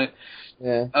eyesight tonight.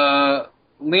 Yeah.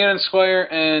 Leon and Squire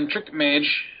and Trick Mage,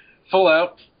 full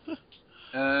out.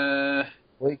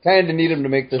 Well, you kind of need him to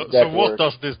make this deck So what work.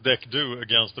 does this deck do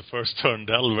against the first turn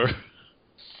Delver?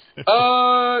 You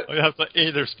have to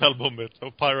either spellbomb it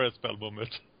or pirate spellbomb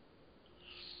it.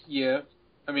 Yeah,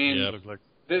 I mean, like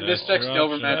this deck's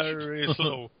Delver matchup. Very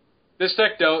slow. This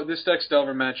deck's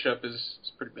Delver matchup is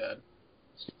pretty bad.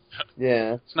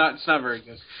 Yeah. It's not very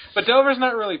good. But Delver's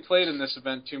not really played in this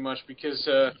event too much because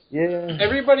yeah.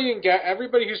 Everybody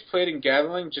who's played in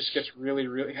Gathering just gets really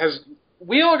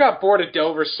we all got bored of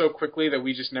Delver so quickly that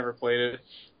we just never played it.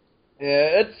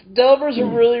 Yeah, Delver's a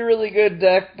really, really good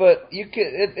deck, but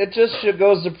it just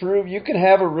goes to prove you can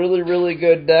have a really, really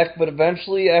good deck, but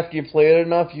eventually after you play it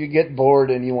enough, you get bored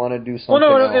and you want to do something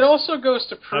else. It also goes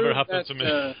to prove Never happened to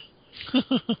me.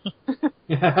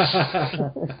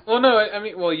 Well, no, I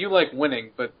mean, you like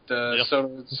winning, but Yep.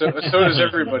 so does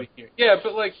everybody here. Yeah,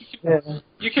 but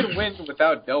you can win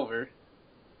without Delver.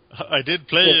 I did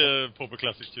play Pauper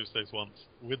Classic Tuesdays once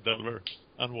with Delver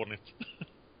and won it.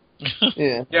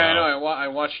 Yeah. Yeah, I know. I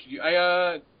watched you.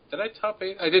 Did I top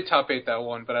 8? I did top 8 that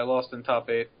one, but I lost in top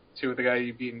 8 to the guy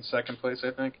you beat in second place,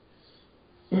 I think.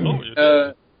 Oh, you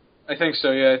did? I think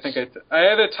so. Yeah, I think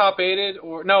I either top 8'd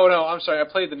or no. I'm sorry. I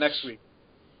played the next week.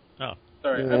 Oh.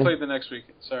 Sorry, Yeah. I played the next week.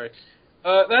 Sorry.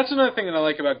 That's another thing that I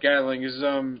like about Gatling is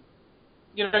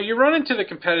you run into the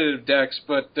competitive decks,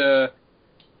 but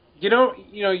you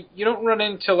don't run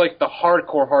into like the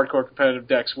hardcore competitive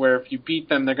decks where if you beat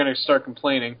them, they're going to start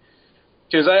complaining.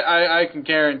 Because I can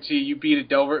guarantee you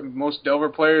beat most Delver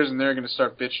players and they're going to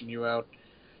start bitching you out.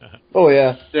 Oh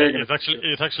yeah. It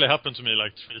actually happened to me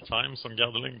like 3 times on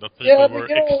Gathering that people were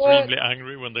extremely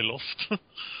angry when they lost.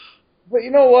 But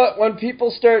you know what? When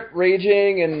people start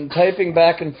raging and typing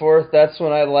back and forth, that's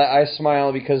when I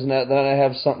smile because then I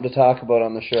have something to talk about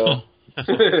on the show.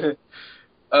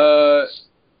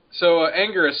 So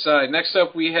anger aside, next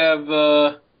up we have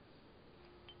my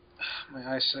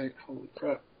eyesight. Holy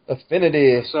crap!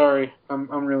 Affinity. Sorry,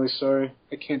 I'm really sorry.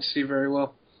 I can't see very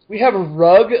well. We have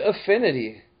Rug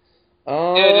Affinity.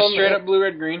 Yeah, just straight up blue,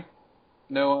 red, green.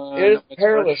 No. It is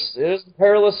Perilous. It is the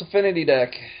Perilous Affinity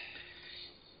deck.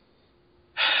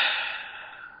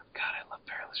 God, I love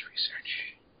Perilous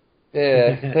Research.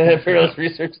 Yeah, Perilous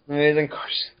Research is amazing. Of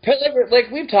course.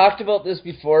 Like, we've talked about this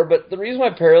before, but the reason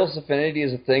why Perilous Affinity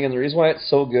is a thing and the reason why it's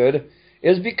so good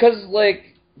is because,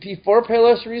 like, before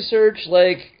Perilous Research,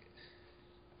 like,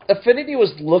 Affinity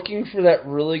was looking for that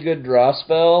really good draw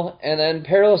spell, and then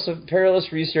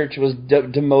Perilous Research was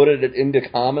demoted it into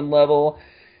common level,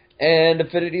 and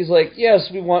Affinity's like, yes,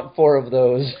 we want 4 of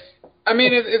those. I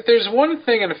mean, if there's one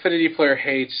thing an Affinity player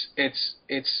hates,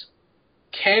 it's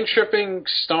cantripping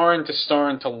star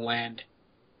into land.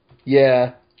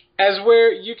 Yeah. As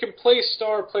where you can play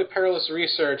Star, play Perilous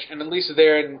Research, and at least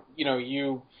there,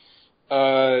 you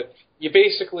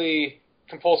basically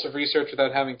compulsive research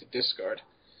without having to discard.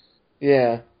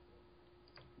 Yeah.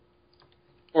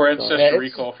 Or Ancestral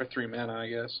Recall for 3 mana, I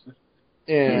guess.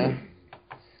 Yeah.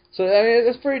 So, I mean,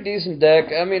 it's a pretty decent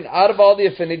deck. I mean, out of all the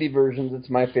Affinity versions, it's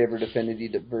my favorite Affinity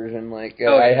version. Like,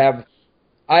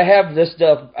 I have this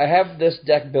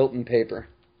deck built in paper.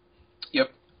 Yep.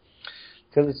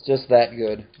 Because it's just that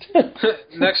good.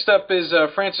 Next up is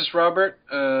Francis Robert.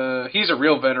 He's a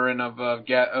real veteran of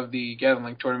the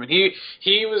Gathering tournament. He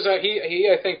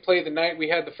I think played the night we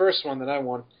had the first one that I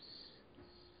won.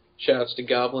 Shouts to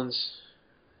Goblins.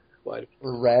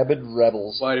 Rabid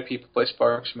Rebels. Why do people play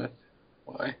Sparksmith?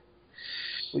 Why?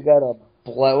 We got a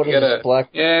black.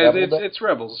 Yeah, it's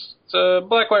Rebels. It's a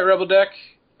black-white Rebel deck.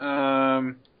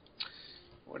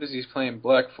 What is he playing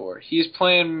black for? He's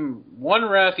playing 1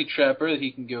 Wrathy Trapper that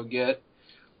he can go get.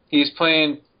 He's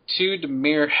playing 2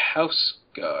 Dimir House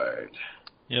Guard.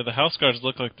 Yeah, the House Guards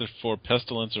look like they're for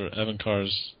Pestilence or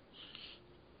Evankar's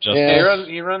Justice. Yeah,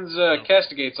 he runs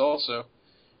Castigates also.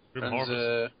 Grim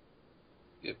Harvest.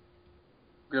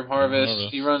 Grim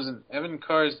Harvest. He runs an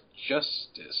Evankar's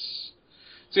Justice.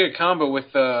 It's a good combo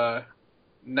with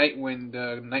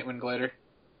Nightwind Glider.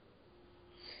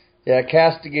 Yeah,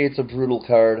 Castigate's a brutal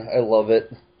card. I love it.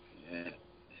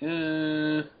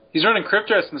 Yeah. He's running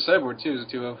Cryptarts in the sideboard too, the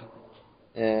 2 of.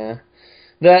 Yeah.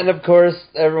 That, and of course,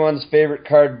 everyone's favorite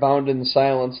card, Bound in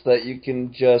Silence, that you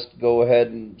can just go ahead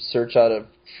and search out of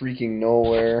freaking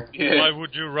nowhere. Yeah. Why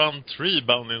would you run 3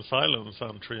 Bound in Silence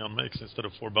and 3 Unmakes instead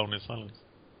of 4 Bound in Silence?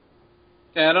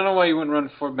 Yeah, I don't know why you wouldn't run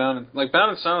 4 Bound in... Like,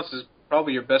 Bound in Silence is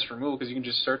probably your best removal because you can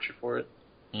just search for it.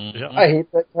 Mm-hmm. Yeah. I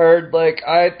hate that card. Like,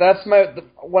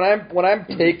 when I'm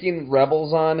taking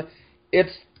Rebels on,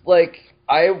 it's like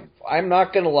I'm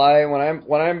not gonna lie,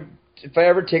 if I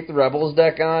ever take the Rebels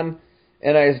deck on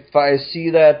and if I see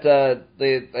that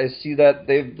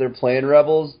they're playing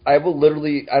Rebels, I will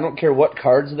literally, I don't care what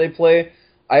cards they play,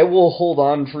 I will hold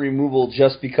on for removal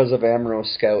just because of Amuro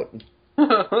Scout.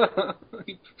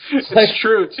 It's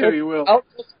true too. You will. I'll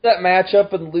look at that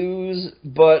matchup and lose,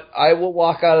 but I will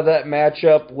walk out of that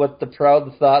matchup with the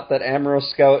proud thought that Amuro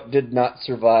Scout did not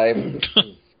survive.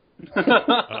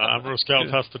 Amuro Scout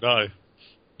has to die.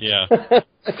 Yeah,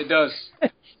 it does.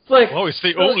 It's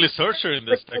the only searcher in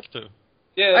this deck too.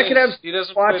 Yeah, he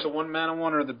doesn't play the 1 mana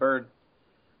 1 or the bird.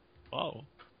 Wow.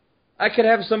 I could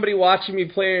have somebody watching me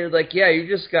play and like, yeah, you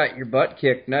just got your butt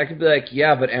kicked. And I could be like,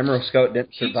 yeah, but Amuro Scout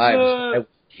didn't survive.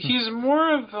 He's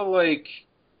more of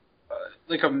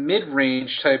a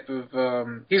mid-range type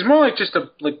of... he's more like just a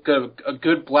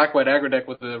good black-white aggro deck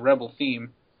with a rebel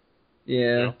theme.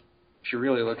 Yeah. If you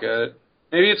really look at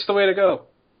it.Maybe it's the way to go.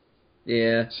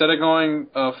 Yeah. Instead of going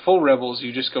full rebels,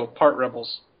 you just go part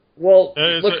rebels. Well,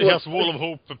 he has Wall of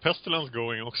Hope and Pestilence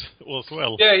going as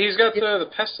well. Yeah, he's got the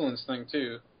Pestilence thing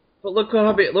too. But look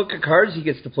at cards he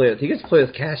gets to play with. He gets to play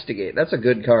with Castigate. That's a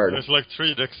good card. There's like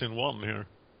 3 decks in 1 here.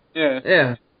 Yeah.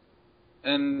 Yeah.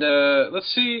 And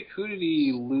let's see, who did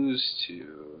he lose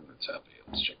to?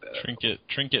 Let's check that out.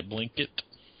 Trinket, Blinket.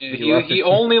 Yeah, he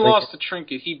only lost to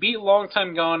Trinket. He beat Long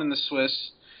Time Gone in the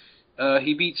Swiss.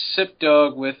 He beat Sip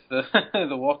Dog with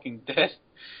The Walking Dead,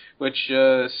 which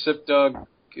Sip Dog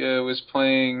was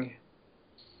playing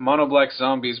Mono Black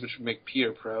Zombies, which would make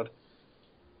Peter proud.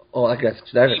 Oh, that's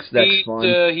fun.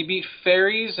 He beat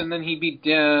Fairies, and then he beat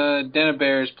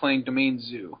Denebears playing Domain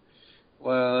Zoo.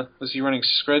 Was he running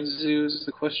Scred Zoo is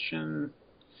the question?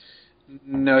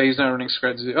 No, he's not running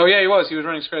Skredzu. Oh, yeah, he was. He was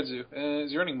running Skredzu.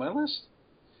 Is he running my list?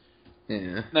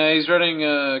 Yeah. No, he's running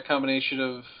a combination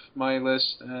of my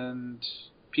list and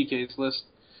PK's list.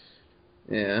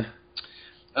 Yeah.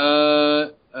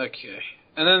 Okay.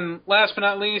 And then, last but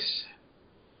not least...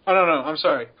 Oh, no, I'm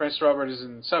sorry. Prince Robert is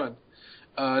in 7th.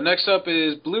 Next up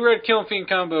is Blue-Red Killing Fiend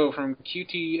combo from from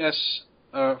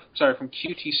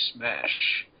QT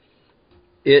Smash.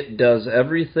 It does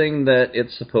everything that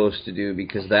it's supposed to do,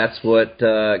 because that's what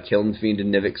Killing Fiend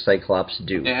and Nivik Cyclops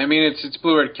do. Yeah, I mean, it's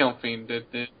Blue-Red Killing Fiend.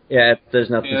 There's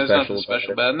nothing special about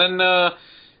it. And then,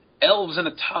 Elves and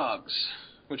Atogs,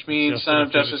 which means Son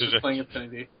of Justice is playing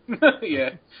Affinity.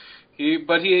 Yeah. He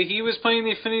was playing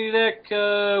the Affinity deck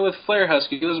with Flare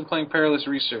Husky. He wasn't playing Perilous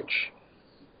Research.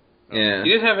 Yeah. He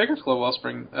did have Icar Flow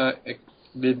Wellspring. Words.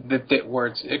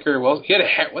 Icar Wells. He had a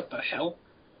hat. What the hell?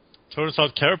 Turns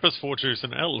out Carapace Forger is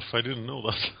an elf. I didn't know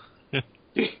that.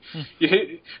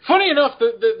 Funny enough,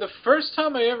 the first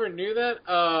time I ever knew that,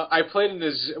 I played an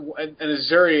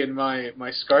Azuri in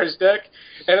my Scars deck,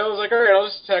 and I was like, alright, I'll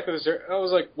just attack with Azuri. I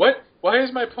was like, what? Why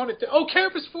is my opponent...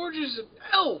 Carapace Forger is an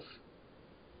elf!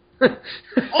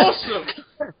 Awesome!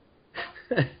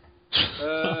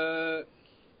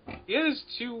 He has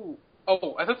 2...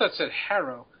 Oh, I thought that said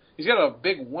Harrow. He's got a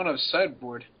big 1-of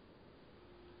sideboard.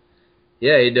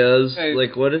 Yeah, he does. Hey.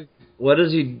 Like, what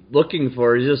is he looking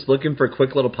for? He's just looking for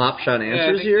quick little pop shot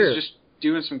answers here? He's just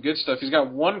doing some good stuff. He's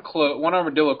got 1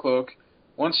 Armadillo Cloak,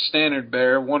 1 Standard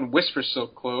Bear, 1 Whisper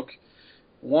Silk Cloak,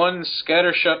 1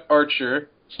 Scattershot Archer,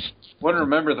 1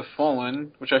 Remember the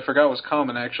Fallen, which I forgot was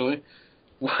common, actually,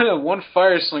 1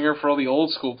 Fire Slinger for all the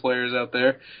old school players out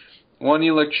there, 1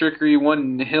 Electrickery,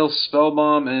 1 Nihil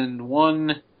Spellbomb, and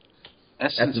 1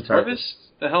 Essence Harvest?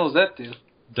 The hell does that do?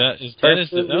 That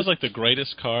was like the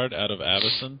greatest card out of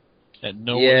Avacyn that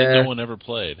no one ever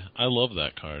played. I love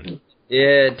that card.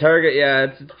 Yeah, target. Yeah,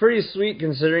 it's pretty sweet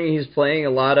considering he's playing a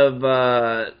lot of.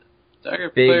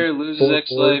 Target player loses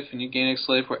X life and you gain X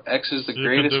life, where X is the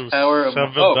greatest power of.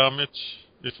 7 damage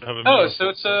if you have a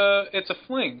so it's a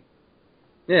fling.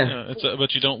 Yeah,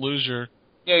 but you don't lose your.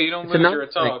 Yeah, you don't lose your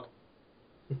Atog.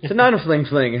 It's a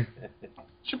non-fling.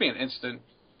 Should be an instant.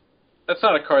 That's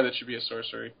not a card that should be a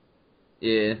sorcery.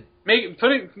 Yeah. Making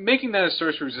that a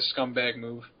sorcery is a scumbag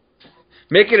move.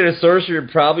 Making it a sorcery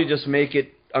would probably just make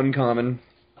it uncommon.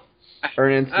 Or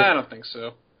an instant. I don't think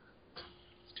so.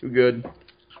 It's too good.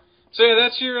 So yeah,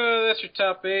 that's your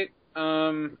top 8.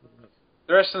 The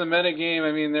rest of the meta game,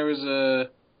 I mean, there was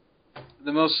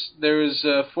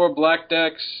 4 black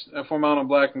decks, 4 mono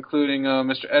black, including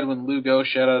Mr. Edwin Lugo.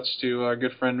 Shoutouts to our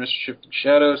good friend Mr. Shifting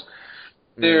Shadows.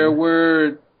 There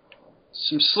were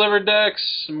some sliver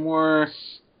decks, a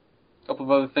couple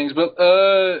of other things, but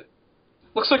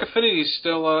looks like Affinity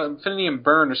and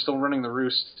Burn are still running the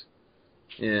roost.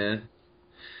 Yeah.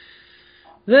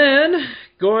 Then,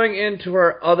 going into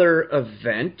our other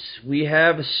event, we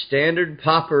have Standard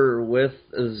Pauper with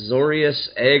Azorius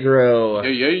Aggro.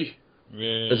 Yay.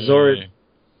 Azorius,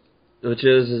 which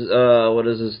is, what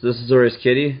is this? This is Azorius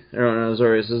Kitty? No,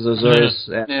 Azorius. This is Azorius.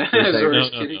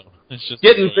 Azorius Kitty. No. It's just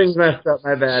Getting things messed up,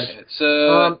 my bad. It's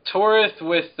Torith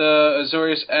with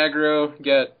Azorius Aggro.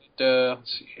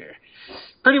 Let's see here.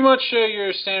 Pretty much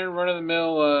your standard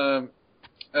run-of-the-mill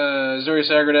Azorius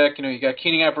Aggro deck. You got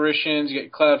Keening Apparitions, you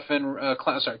got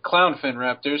Clownfin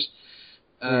Raptors.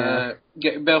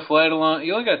 Get Baleful Eidolon.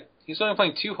 He's only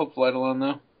playing 2 Hopeful Eidolon,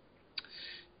 though.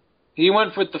 He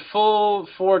went with the full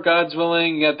 4 God's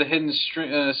Willing. You got the Hidden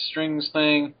Strings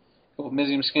thing, a couple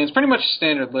Mizium Skins. Pretty much a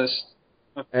standard list.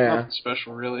 Nothing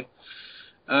special, really.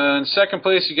 In second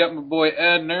place, you got my boy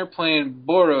Adner playing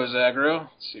Boros Aggro.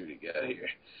 Let's see what we got here.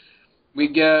 We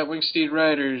got Wingsteed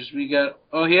Riders. He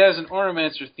has an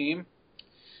Oromancer theme.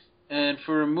 And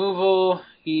for removal,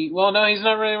 he's not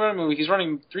really running removal. He's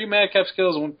running 3 Madcap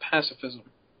skills and 1 Pacifism.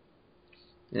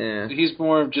 Yeah. So he's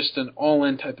more of just an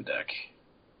all-in type of deck.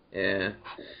 Yeah.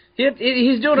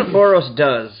 He's doing what Boros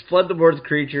does. Flood the board with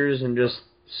creatures and just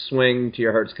swing to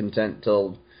your heart's content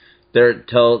till you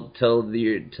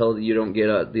don't get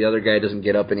up. The other guy doesn't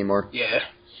get up anymore. Yeah.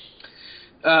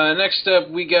 Next up,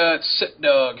 we got Sit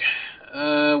Dog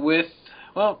with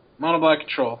mono black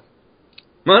control.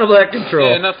 Mono black control.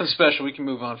 Yeah, nothing special. We can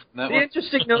move on from that one.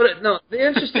 The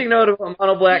interesting note about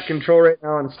mono black control right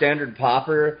now in Standard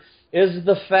Pauper is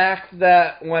the fact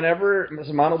that whenever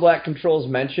mono black control is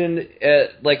mentioned,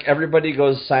 everybody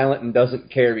goes silent and doesn't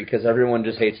care because everyone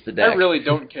just hates the deck. I really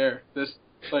don't care.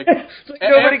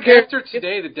 Nobody cares. After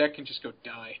today, the deck can just go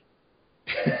die.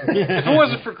 If it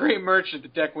wasn't for Great Merchant, the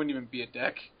deck wouldn't even be a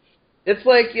deck. It's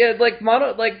like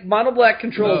mono black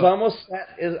control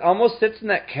is almost sits in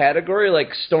that category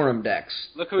like Storm decks.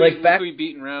 Look who we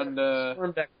beating around.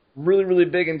 Storm deck really, really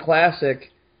big in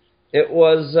Classic. It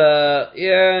was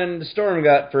and Storm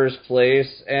got first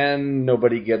place, and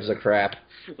nobody gives a crap.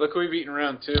 Look who we beating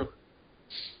around too.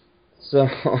 So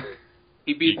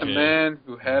he beat the man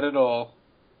who had it all.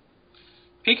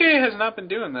 PK has not been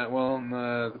doing that well in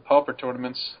the Pauper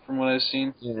tournaments, from what I've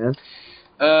seen. Yeah.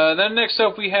 Then next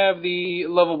up we have the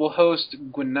lovable host,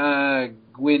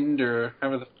 Gwynd, or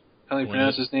however the hell you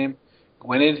pronounce his name.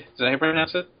 Gwynedd? Is that how you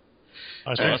pronounce it?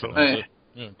 I think so.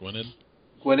 Yeah, Gwynedd.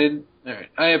 Gwynedd? Alright.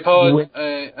 I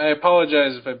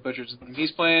apologize if I butchered something.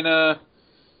 He's playing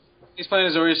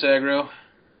Azorius aggro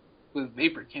with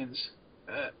Vaporkins.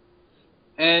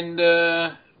 And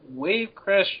Wave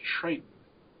Crash Triton.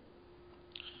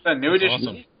 Is that a new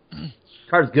edition? Awesome.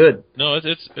 Card's good. No,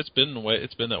 it's been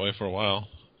that way for a while.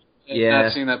 I've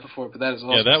not seen that before, but that is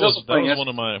awesome. Yeah, that was one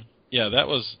of my. Yeah, that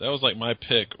was like my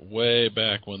pick way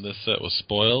back when this set was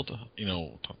spoiled. You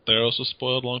know, Theros was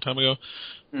spoiled a long time ago.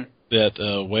 That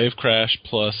Wave Crash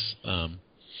plus the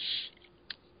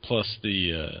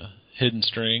Hidden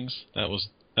Strings. That was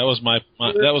my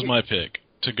pick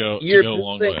to go a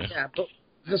long way. Yeah, but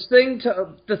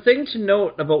the thing to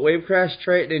note about Wave Crash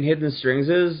Triton and Hidden Strings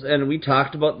is, and we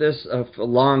talked about this a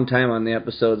long time on the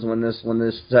episodes when this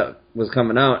set was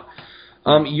coming out.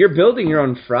 You're building your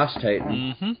own Frost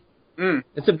Titan. Mm-hmm.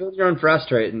 It's a build your own Frost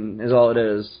Titan is all it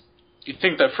is. You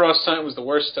think that Frost Titan was the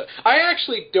worst? I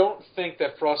actually don't think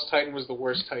that Frost Titan was the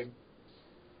worst Titan.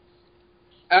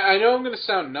 I know I'm going to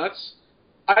sound nuts.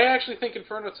 I actually think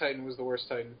Inferno Titan was the worst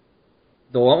Titan.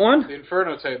 The what one? The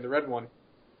Inferno Titan, the red one.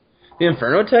 The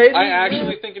Inferno Titan? I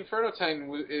actually think Inferno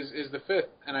Titan is the fifth,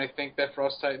 and I think that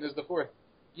Frost Titan is the fourth.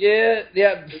 Yeah.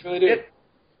 I really do.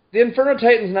 The Inferno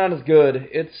Titan's not as good.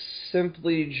 It's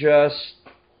simply just,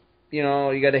 you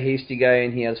got a hasty guy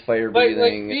and he has fire breathing.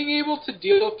 Like being able to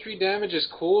deal 3 damage is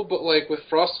cool, but like with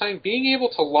Frost Titan, being able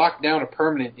to lock down a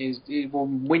permanent it will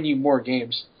win you more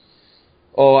games.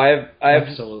 Oh, I've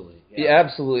absolutely. Yeah,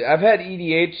 absolutely. I've had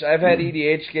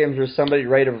EDH games where somebody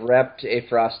right of repped a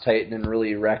Frost Titan and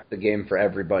really wrecked the game for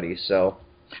everybody. So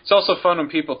it's also fun when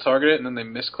people target it and then they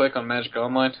misclick on Magic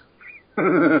Online.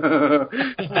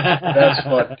 That's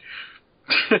fun.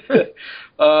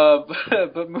 But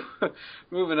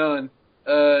moving on.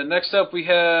 Next up we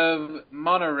have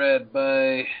Mono Red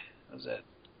by what's that?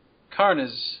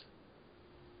 Carnes.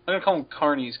 I'm gonna call him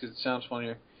Carnies because it sounds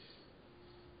funnier.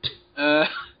 I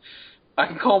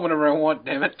can call him whatever I want,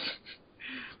 damn it.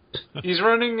 He's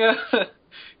running hell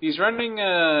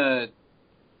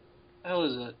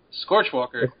is it?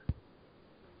 Scorchwalker.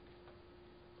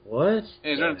 What?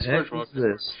 Yeah, he's running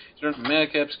Scorchwalker. He's running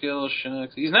Madcap Skill,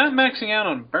 Shucks. He's not maxing out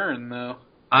on Burn, though.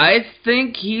 I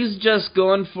think he's just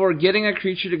going for getting a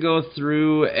creature to go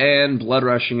through and blood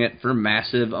rushing it for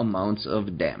massive amounts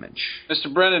of damage. Mr.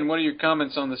 Brennan, what are your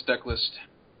comments on this deck list?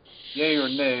 Yay or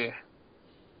nay?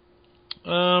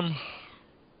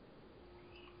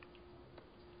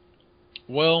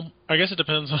 Well, I guess it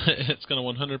depends. It's going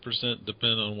to 100%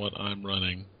 depend on what I'm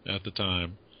running at the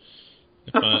time.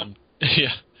 If I'm,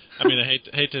 yeah, I mean, I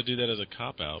hate to do that as a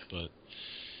cop out, but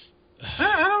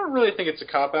I don't really think it's a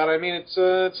cop out. I mean, it's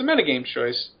a metagame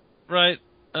choice. Right.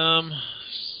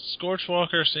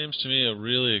 Scorchwalker seems to me a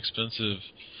really expensive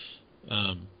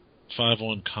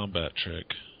 5/1 combat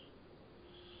trick.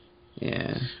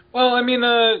 Yeah. Well, I mean,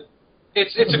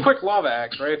 it's a quick lava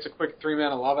axe, right? It's a quick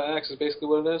 3-mana lava axe is basically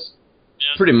what it is.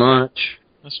 Yeah, pretty much.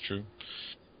 That's true.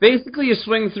 Basically, you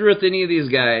swing through with any of these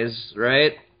guys,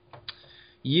 right?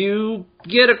 You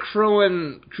get a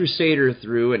Crowan Crusader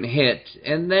through and hit,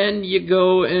 and then you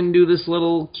go and do this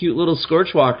cute little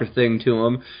Scorchwalker thing to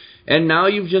him, and now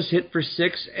you've just hit for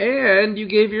 6, and you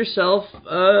gave yourself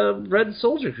a red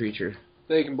soldier creature.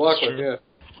 That you can block with, yeah.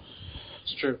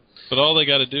 It's true. But all they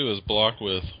got to do is block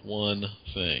with one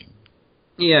thing.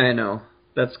 Yeah, I know.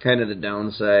 That's kind of the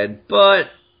downside,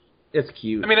 but it's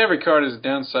cute. I mean, every card is a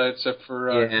downside except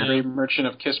for Grave Merchant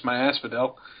of Kiss My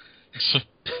Asphodel.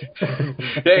 Yeah,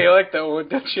 you like that one,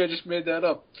 don't you? I just made that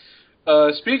up.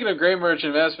 Speaking of Grey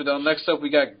Merchant of Asphodel, next up we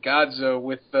got Godzo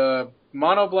with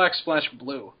Mono Black Splash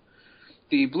Blue.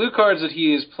 The blue cards that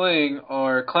he is playing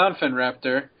are Clownfen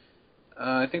Raptor.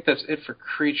 I think that's it for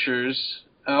creatures.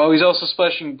 He's also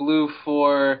splashing blue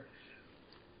for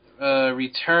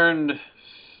Returned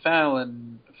Phalanx.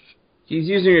 He's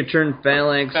using Return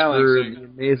Phalanx for the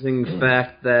amazing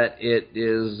fact that it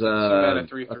is a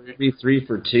 3/3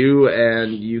 for 2,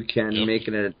 and you can make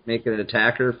an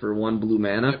attacker for 1 blue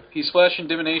mana. Yep. He's flashing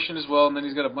Divination as well, and then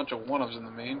he's got a bunch of 1-ofs in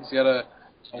the main. He's got a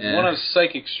 1-of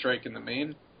Psychic Strike in the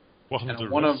main.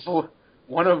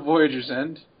 one of Voyager's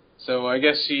End. So I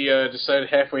guess he decided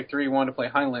halfway through he wanted to play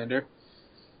Highlander.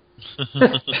 And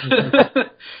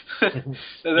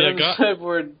then on the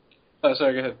sideboard... Oh,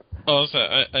 sorry, go ahead. Oh,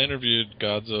 I interviewed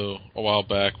Godzo a while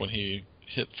back when he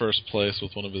hit first place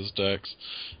with one of his decks,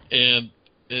 and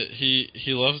he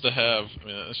loves to have, I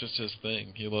mean, that's just his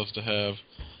thing. He loves to have,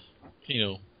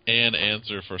 an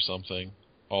answer for something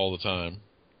all the time.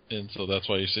 And so that's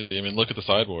why you see, I mean, look at the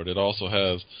sideboard. It also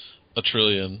has a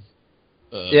trillion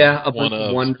a bunch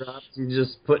of one drops. You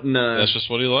just putting. That's just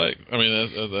what he likes. I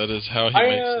mean, that is how he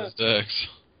makes his decks.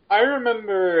 I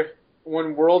remember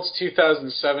when Worlds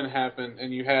 2007 happened,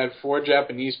 and you had 4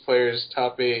 Japanese players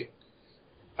top 8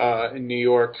 in New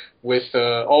York with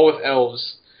all with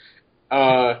elves,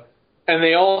 and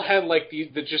they all had like the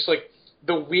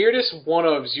weirdest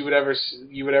one-ofs you would ever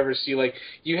see. Like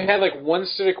you had like one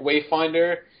Civic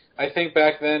Wayfinder. I think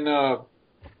back then.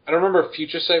 I don't remember if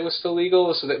Future Sight was still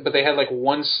legal, but they had like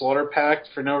one Slaughter Pact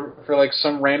for like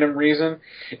some random reason.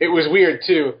 It was weird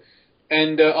too,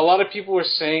 and a lot of people were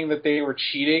saying that they were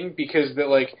cheating because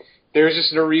there was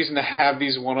just no reason to have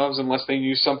these one-ofs unless they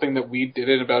knew something that we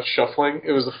didn't about shuffling.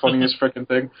 It was the funniest freaking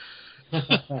thing.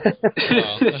 Wow,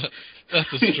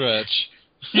 that's a stretch.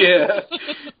 Yeah,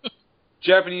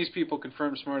 Japanese people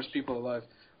confirmed smartest people alive.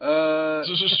 Not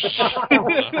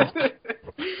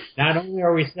only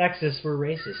are we sexist, we're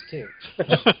racist too.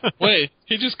 Wait,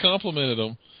 he just complimented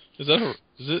him. Is it?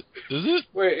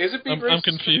 Wait, is it being racist? I'm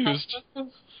confused.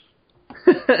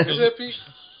 Is it being...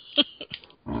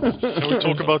 Can we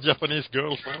talk about Japanese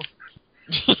girls now?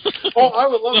 Oh, I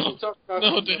would love to talk about.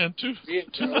 No, Dan, too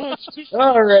much.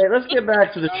 All right, let's get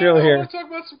back to the show here. I want to talk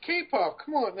about some K-pop.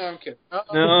 Come on, no, I'm kidding. No.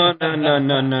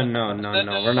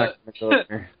 We're not going to go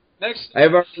there. Next,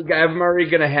 I'm already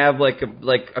gonna have like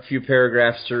a few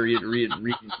paragraphs to read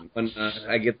when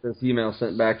I get this email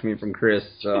sent back to me from Chris.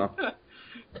 So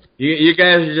you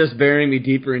guys are just burying me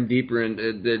deeper and deeper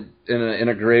in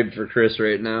a grave for Chris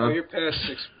right now. Oh, you're past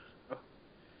 6.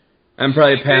 I'm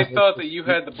probably past. They thought that you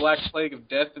had the black plague of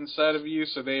death inside of you,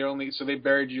 so they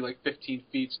buried you like 15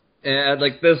 feet. Yeah,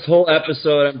 like this whole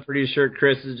episode, I'm pretty sure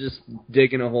Chris is just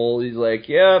digging a hole. He's like,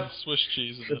 "Yep, Swiss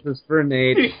cheese. This is for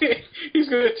Nate." He's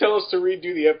going to tell us to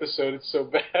redo the episode. It's so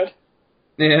bad.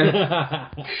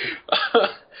 Yeah.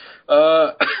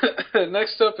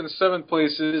 Next up in 7th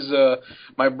place is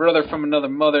my brother from another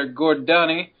mother,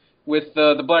 Gordani, with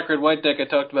the black red white deck I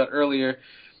talked about earlier.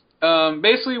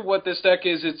 Basically, what this deck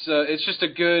is, it's just a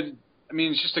good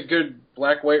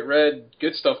black, white, red,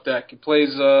 good stuff deck. It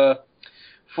plays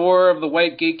 4 of the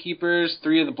white gatekeepers,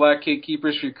 3 of the black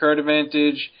gatekeepers for your card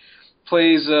advantage.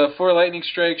 Plays 4 lightning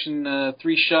strikes and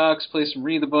 3 shocks. Plays some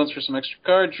Read the Bones for some extra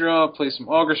card draw. Plays some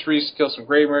Augur Freeze to kill some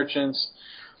Grey Merchants.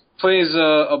 Plays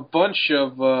a bunch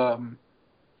of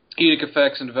Edict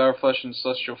effects and Devour Flesh and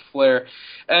Celestial Flare.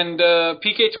 And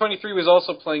PK23 was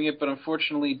also playing it, but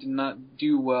unfortunately did not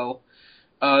do well.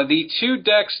 The 2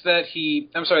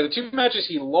 matches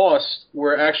he lost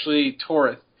were actually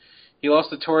Torith. He lost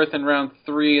to Torith in round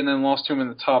 3 and then lost to him in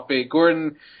the top 8.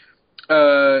 Gordon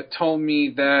told me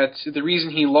that the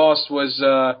reason he lost was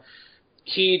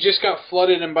he just got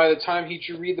flooded, and by the time he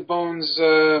drew Read the Bones,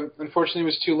 unfortunately it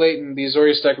was too late, and the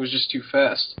Azorius deck was just too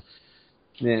fast.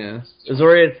 Yeah.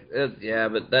 Azorius,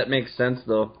 but that makes sense,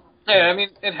 though. Yeah, I mean,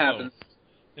 it happens.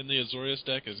 And the Azorius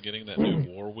deck is getting that new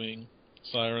Warwing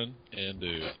Siren, and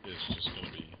it's just going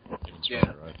to be even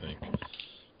stronger, I think.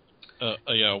 A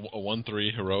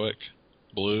 1/3 heroic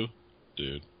blue,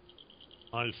 dude.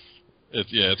 Nice.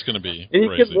 It's going to be and you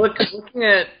crazy.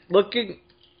 Could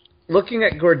looking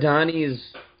at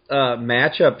Gordani's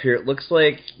matchup here, it looks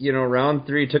like round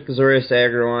 3 took the Azorius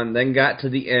aggro on, then got to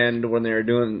the end when they were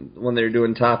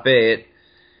doing top 8,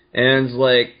 and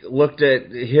hit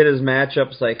hhis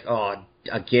matchups like, oh,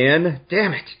 again,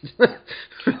 damn it.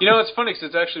 It's funny because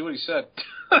it's actually what he said.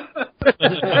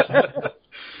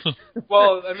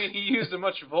 Well, I mean, he used a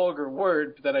much vulgar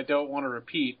word that I don't want to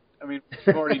repeat. I mean,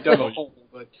 we've already dug a hole,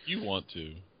 but... You want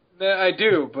to. I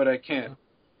do, but I can't.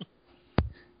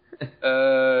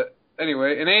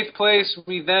 Anyway, in 8th place,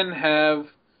 we then have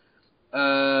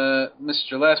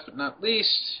Mr. Last but not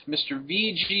least, Mr.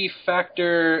 VG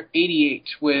Factor 88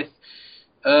 with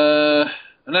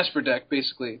an Esper deck,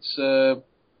 basically. It's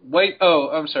white... Oh,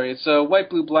 I'm sorry. It's white,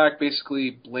 blue, black,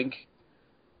 basically Blink.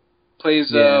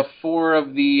 Plays 4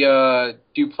 of the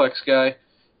duplex guy,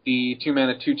 the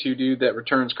 2-mana 2/2 dude that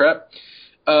returns crap.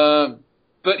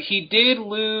 But he did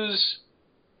lose.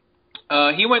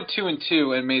 He went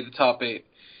 2-2 and made the top 8.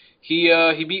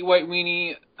 He beat White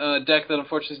Weenie, a deck that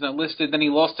unfortunately is not listed. Then he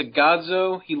lost to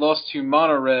Godzo. He lost to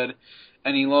Mono Red,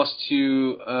 and he lost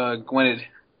to Gwynedd.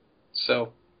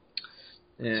 So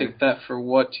take that for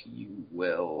what you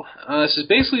will. This is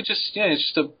basically just it's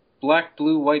just a black,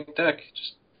 blue, white deck.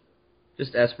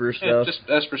 Just Esper stuff. Just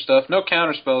Esper stuff. No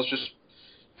counter spells. Just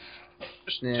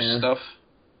stuff.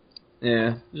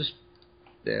 Yeah.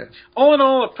 All in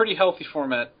all, a pretty healthy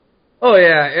format. Oh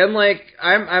yeah, and like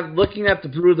I'm looking at the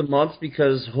brew of the month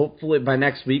because hopefully by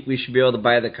next week we should be able to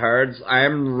buy the cards.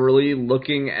 I'm really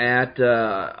looking at.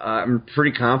 I'm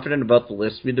pretty confident about the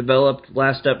list we developed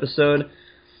last episode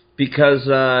because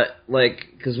Dan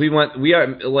was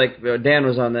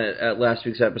on the last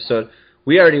week's episode.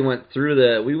 We already went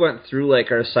through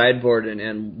like our sideboard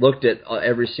and looked at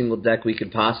every single deck we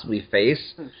could possibly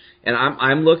face. And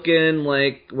I'm looking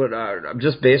like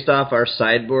just based off our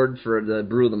sideboard for the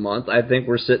brew of the month, I think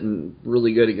we're sitting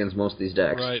really good against most of these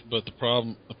decks. Right, but the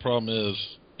problem is,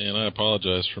 and I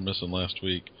apologize for missing last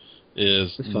week,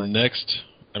 is this Friday.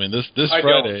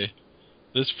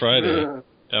 This Friday, I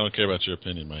don't care about your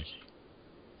opinion, Mikey.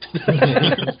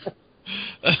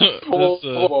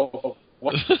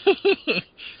 What?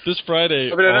 This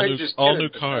Friday, all new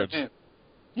cards.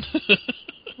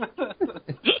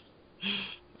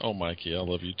 Oh, Mikey, I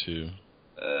love you too.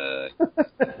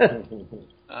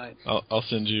 I'll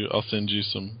send you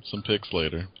some pics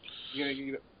later.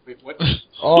 Wait, what?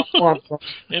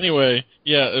 Anyway,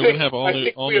 yeah, we're gonna have all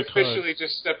new cards. We officially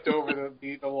just stepped over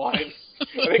the line.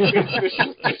 I think we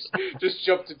officially just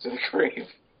jumped into the grave.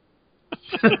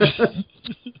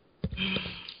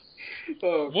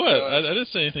 Oh, what? I didn't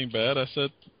say anything bad. I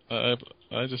said I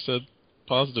just said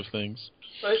positive things.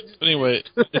 But anyway,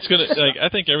 it's gonna. I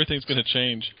think everything's gonna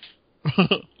change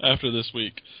after this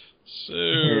week. So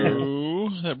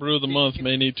that brew of the month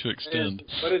may need to extend. And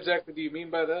what exactly do you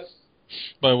mean by that?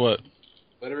 By what?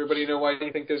 Let everybody know why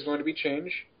you think there's going to be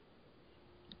change.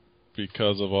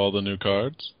 Because of all the new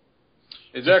cards.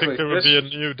 Exactly. I think there would be a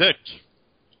new deck.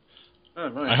 Oh,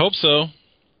 right. I hope so.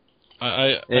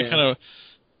 I kind of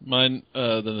mine.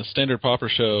 The standard Pauper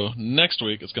show next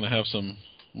week is going to have some.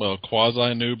 Well,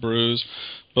 quasi-new brews.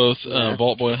 Both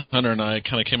Vault Boy Hunter and I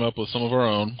kind of came up with some of our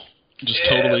own, just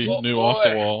totally new off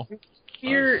the wall.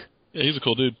 Yeah, he's a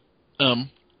cool dude.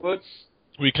 What?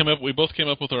 We both came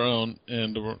up with our own,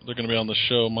 and they're going to be on the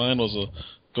show. Mine was a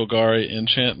Golgari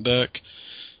enchant deck,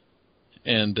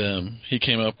 and he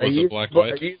came up with a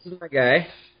black-white. Are you using the guy?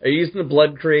 Are you using the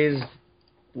Blood Crazed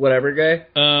whatever guy?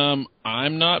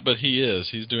 I'm not, but he is.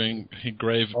 He's doing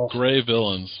Grave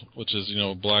Villains, which is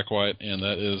black-white, and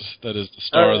that is the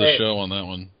star of the show on that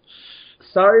one.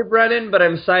 Sorry, Brennan, but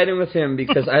I'm siding with him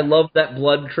because I love that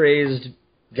Blood Crazed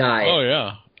guy. Oh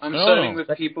yeah, I'm siding with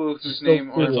people whose name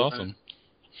are. That's awesome.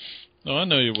 No, I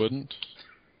know you wouldn't.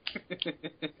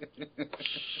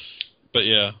 But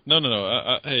yeah,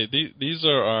 no. Hey, these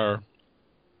are our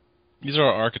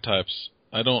archetypes.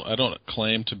 I don't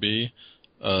claim to be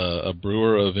a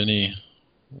brewer of any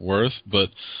worth, but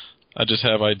I just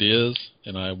have ideas,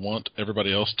 and I want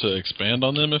everybody else to expand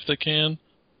on them if they can.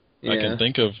 Yeah. I can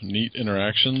think of neat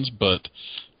interactions, but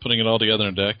putting it all together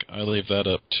in a deck, I leave that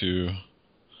up to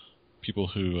people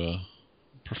who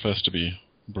profess to be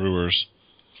brewers.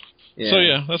 Yeah. So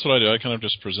yeah, that's what I do. I kind of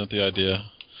just present the idea.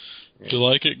 Yeah. If you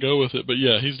like it, go with it. But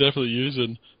yeah, he's definitely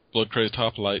using Blood Crazed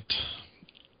Hoplite.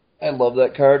 I love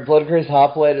that card. Blood Crazed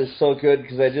Hoplite is so good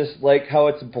because I just like how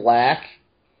it's black,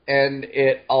 and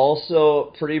it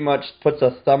also pretty much puts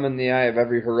a thumb in the eye of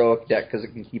every heroic deck because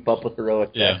it can keep up with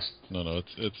heroic decks. No,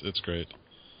 it's great.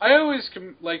 I always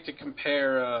like to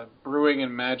compare brewing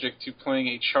and Magic to playing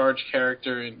a charge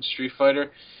character in Street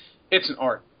Fighter. It's an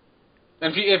art.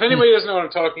 And if anybody doesn't know what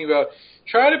I'm talking about,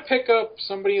 try to pick up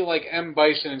somebody like M.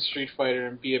 Bison in Street Fighter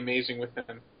and be amazing with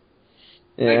him.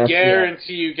 Yeah, I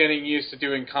guarantee you getting used to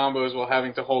doing combos while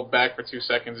having to hold back for 2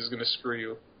 seconds is going to screw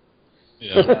you.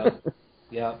 Yeah.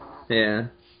 Yeah.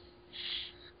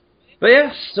 But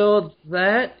yeah, so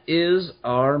that is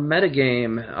our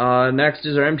metagame. Next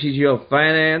is our MTGO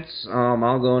Finance.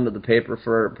 I'll go into the paper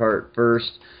part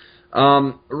first.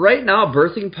 Right now,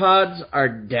 birthing pods are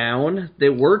down. They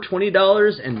were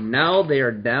 $20, and now they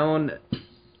are down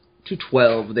to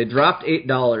 $12. They dropped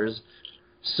 $8.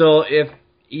 So if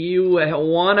you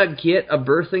want to get a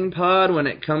birthing pod when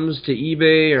it comes to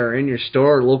eBay or in your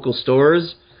store or local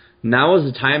stores, now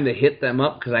is the time to hit them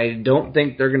up because I don't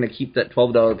think they're going to keep that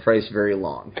 $12 price very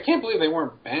long. I can't believe they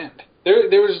weren't banned.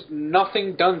 There was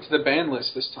nothing done to the ban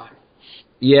list this time.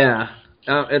 Yeah.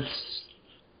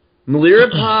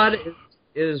 Melira Pod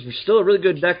is still a really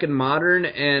good deck in Modern,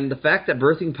 and the fact that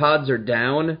birthing pods are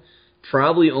down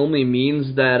probably only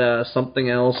means that something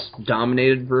else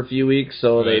dominated for a few weeks,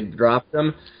 so they dropped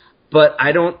them. But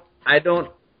I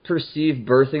don't perceive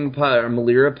birthing pod or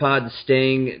Melira Pod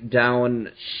staying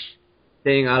down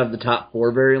staying out of the top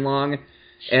 4 very long,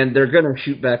 and they're going to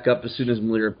shoot back up as soon as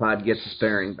Melirapod gets its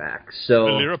bearing back. So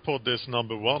Melirapod is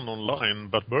number 1 online,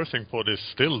 but Birthing Pod is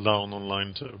still down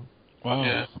online too. Wow.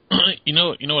 Yeah. You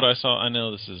know what I saw? I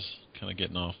know this is kind of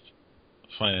getting off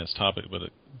finance topic, but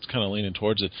it's kind of leaning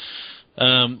towards it.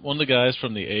 One of the guys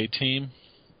from the A team,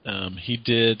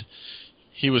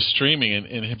 he was streaming,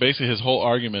 and basically his whole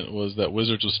argument was that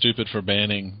Wizards was stupid for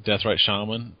banning Deathrite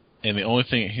Shaman. And the only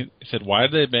thing, he said, why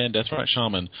did they ban Deathrite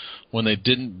Shaman when they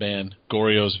didn't ban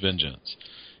Goryo's Vengeance?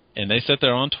 And they sat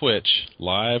there on Twitch,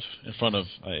 live, in front of,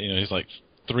 he's like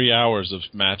 3 hours of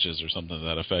matches or something to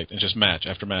that effect, and just match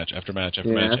after match after match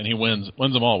after match. And he wins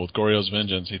them all with Goryo's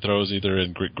Vengeance. He throws either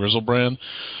in Grizzlebrand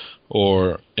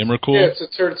or Emrakul. Yeah, it's a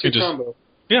turn 2 combo.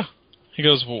 Yeah. He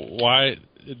goes, well, why...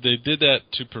 They did that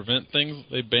to prevent things.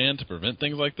 They banned to prevent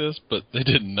things like this, but they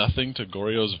did nothing to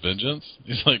Goryo's Vengeance.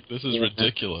 He's like, this is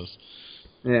ridiculous.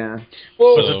 Yeah.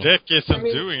 Well, but the deck isn't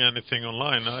doing anything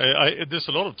online. There's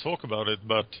a lot of talk about it,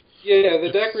 but... Yeah,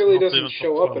 the deck really doesn't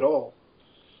show up at all.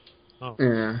 Oh.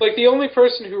 Yeah. Like, the only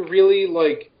person who really,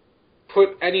 put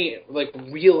any,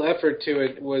 real effort to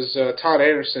it was Todd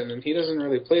Anderson, and he doesn't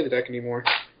really play the deck anymore.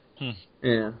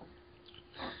 Yeah.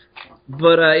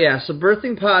 But so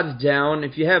Birthing Pod's down.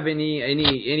 If you have any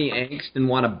angst and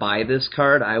want to buy this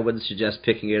card, I would suggest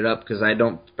picking it up because I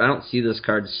don't see this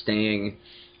card staying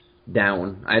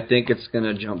down. I think it's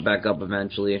gonna jump back up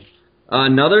eventually.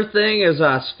 Another thing is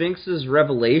Sphinx's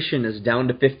Revelation is down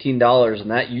to $15,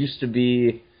 and that used to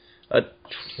be a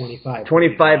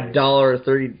 $25,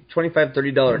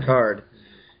 $30 card.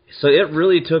 So it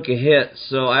really took a hit.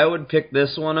 So I would pick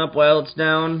this one up while it's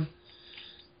down.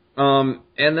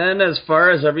 And then as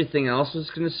far as everything else is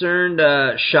concerned,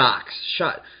 shocks.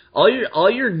 All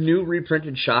your new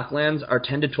reprinted Shocklands are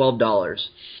 $10 to $12.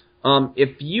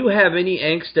 If you have any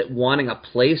angst at wanting a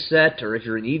play set, or if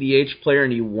you're an EDH player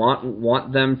and you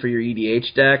want them for your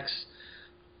EDH decks,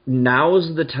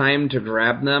 now's the time to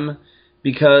grab them,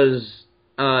 because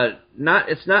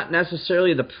it's not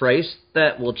necessarily the price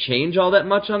that will change all that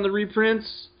much on the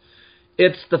reprints.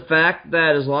 It's the fact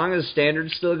that as long as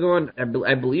Standard's still going,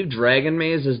 I believe Dragon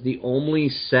Maze is the only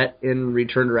set in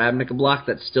Return to Ravnica block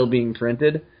that's still being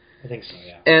printed. I think so,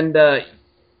 yeah.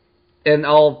 And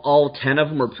all 10 of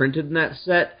them are printed in that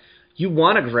set. You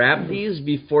want to grab these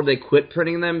before they quit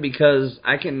printing them, because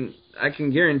I can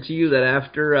guarantee you that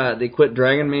after they quit,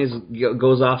 Dragon Maze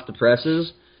goes off the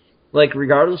presses. Like,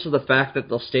 regardless of the fact that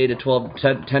they'll stay to $10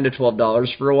 to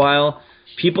 $12 for a while,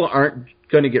 people aren't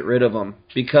going to get rid of them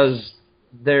because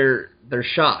they're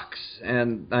shocks,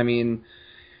 and I mean,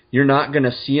 you're not going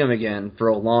to see them again for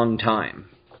a long time.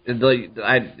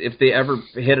 If they ever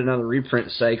hit another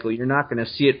reprint cycle, you're not going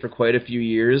to see it for quite a few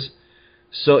years.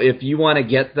 So if you want to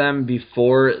get them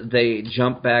before they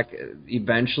jump back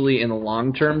eventually in the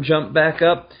long term jump back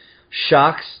up,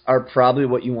 shocks are probably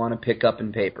what you want to pick up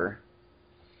in paper,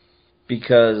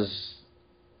 because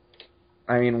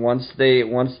I mean, once they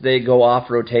go off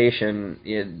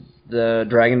rotation, the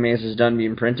Dragon Maze is done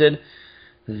being printed,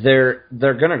 they're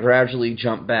gonna gradually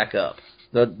jump back up.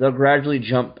 They'll gradually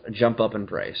jump up in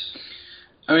price.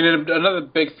 I mean, another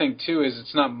big thing too is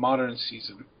it's not Modern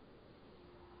season.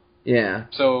 Yeah.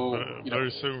 So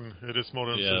very soon it is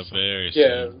Modern season. Yeah, very soon.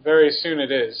 Yeah, very soon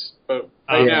it is. But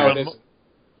right now it isn't.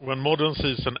 When Modern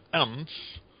season ends,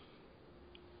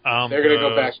 they're gonna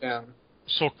go back down.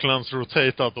 Shocklands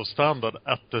rotate out of Standard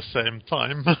at the same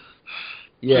time.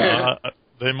 Yeah.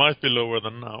 They might be lower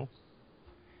than now.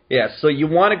 Yeah, so you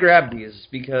want to grab these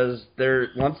because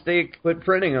once they quit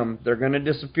printing them, they're going to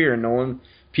disappear.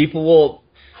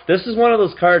 This is one of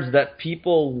those cards that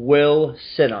people will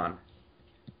sit on,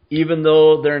 even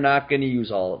though they're not going to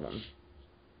use all of them.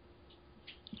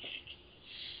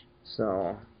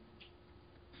 So,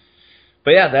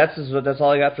 but yeah, that's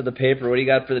all I got for the paper. What do you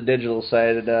got for the digital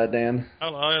side, Dan?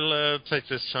 I'll take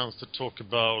this chance to talk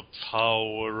about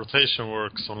how rotation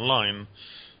works online,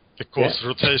 because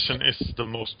rotation is the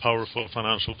most powerful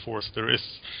financial force there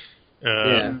is.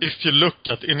 If you look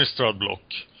at Innistrad block,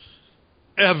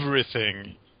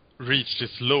 everything reached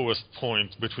its lowest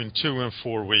point between 2 and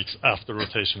 4 weeks after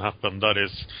rotation happened. That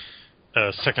is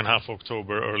second half of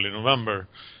October, early November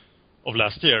of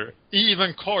last year.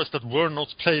 Even cards that were not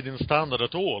played in Standard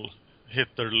at all hit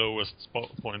their lowest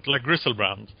point, like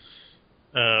Grizzlebrand.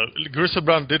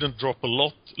 Grizzlebrand didn't drop a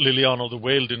lot, Liliana of the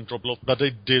Whale didn't drop a lot, but they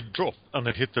did drop, and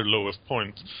they hit their lowest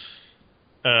point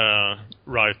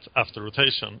right after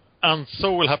rotation. And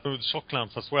so will happen with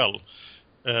Shocklands as well.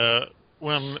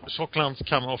 When Shocklands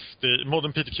come off, the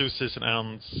Modern PTQ season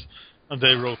ends, and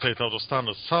they rotate out of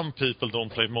Standard. Some people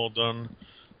don't play Modern,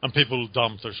 and people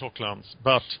dump their Shocklands,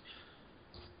 but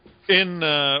in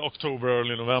October,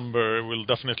 early November, will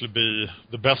definitely be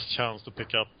the best chance to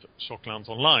pick up Shocklands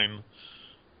Online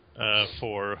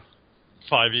for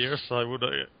 5 years, I would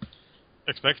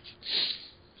expect.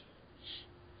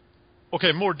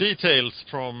 Okay, more details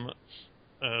from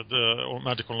the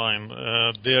Magic Online.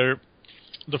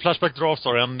 The flashback drafts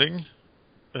are ending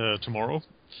tomorrow.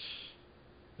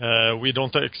 We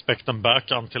don't expect them back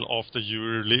until after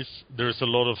Euro release. There's a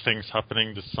lot of things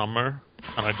happening this summer,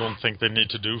 and I don't think they need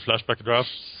to do flashback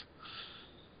drafts.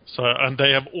 And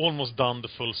they have almost done the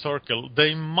full circle.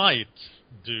 They might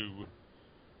do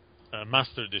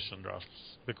Master Edition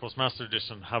drafts, because Master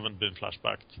Edition haven't been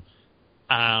flashbacked,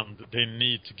 and they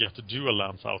need to get the Dual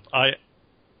Lands out.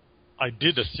 I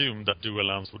did assume that Dual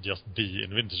Lands would just be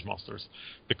in Vintage Masters,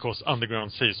 because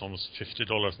Underground Sea is almost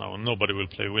 $50 now, and nobody will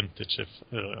play Vintage if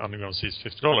Underground Sea is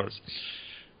 $50.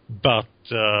 But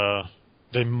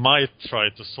they might try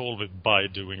to solve it by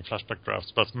doing flashback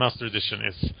drafts, but Master Edition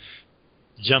is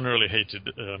generally hated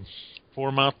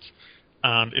format,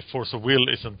 and if Force of Will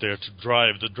isn't there to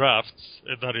drive the drafts,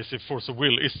 that is, if Force of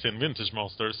Will is in Vintage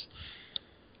Masters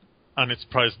and its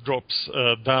price drops,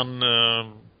 then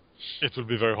it will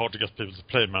be very hard to get people to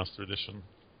play Master Edition.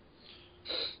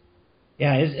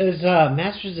 Yeah, is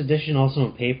Master's Edition also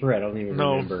in paper? I don't even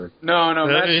remember. No.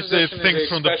 Master's Edition things is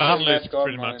from the ban list,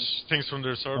 pretty online. much. Things from the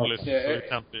reserve list. Yeah, so it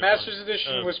can't be Master's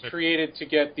Edition was created to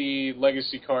get the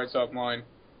legacy cards offline.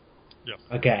 Yeah.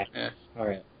 Okay. Yeah. All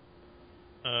right.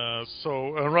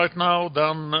 So right now,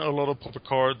 then, a lot of Pauper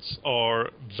cards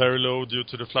are very low due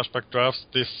to the flashback drafts.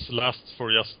 This lasts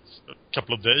for just a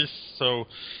couple of days, so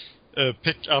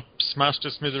pick up Smash the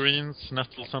Smithereens,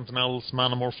 Nettle Sentinels,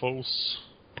 Manamorphose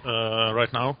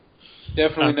right now.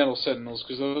 Definitely Nettle Sentinels,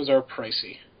 because those are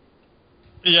pricey.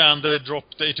 Yeah, and they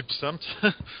dropped 80%.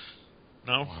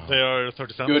 Now they are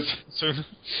 30 cents Good. soon.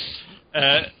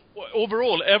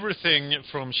 Overall, everything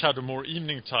from Shadowmoor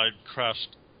Eveningtide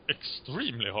crashed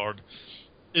extremely hard.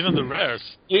 Even the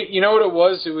rares. You know what it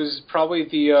was? It was probably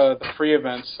the free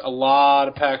events. A lot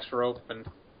of packs were open.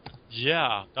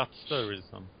 Yeah, that's the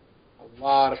reason. A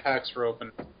lot of packs were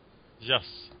open. Yes,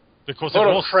 because a lot it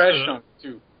of was crashed on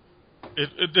too.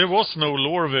 There was no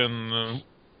Lorwyn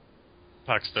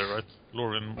packs there, right?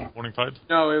 Lorwyn Morningtide?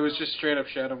 No, it was just straight up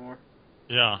Shadowmoor.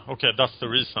 Yeah, okay, that's the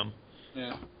reason.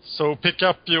 Yeah. So pick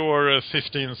up your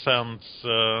 15 cents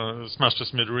Smash the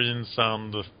Smithereens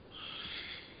and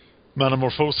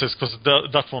Manamorphosis, because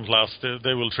that won't last.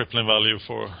 They will triple in value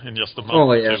in just a month.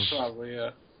 Oh, yeah. Probably,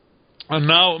 yeah. And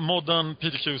now Modern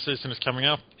PTQ season is coming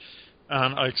up,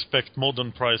 and I expect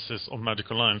Modern prices on Magic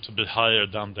Online to be higher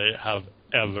than they have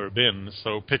ever been.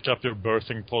 So pick up your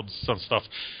birthing pods and stuff.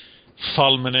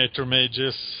 Fulminator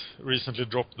Mages recently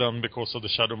dropped them because of the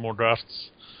Shadowmoor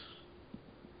drafts.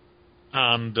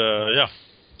 And yeah,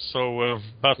 so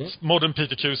but Modern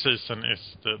PTQ season is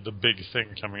the big thing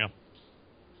coming up.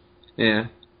 Yeah.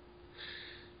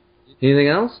 Anything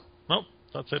else? No,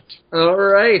 that's it. All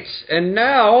right, and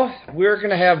now we're going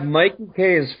to have Mikey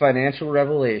K's financial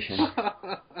revelation.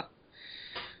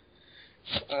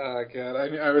 Oh God,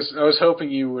 I was hoping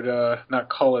you would not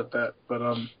call it that, but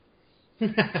All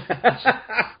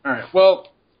right.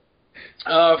 Well,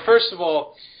 first of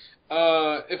all,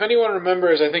 if anyone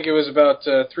remembers, I think it was about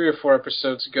 3 or 4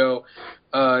 episodes ago,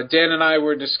 Dan and I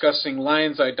were discussing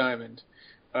Lion's Eye Diamond.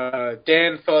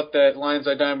 Dan thought that Lion's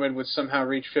Eye Diamond would somehow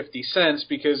reach 50 cents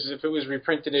because if it was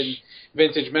reprinted in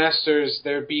Vintage Masters,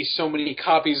 there'd be so many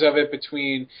copies of it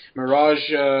between Mirage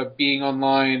being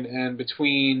online and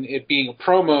between it being a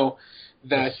promo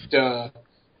that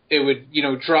it would,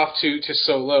 drop to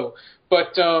so low.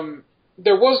 But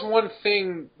there was one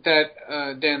thing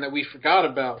that, Dan, that we forgot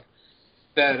about.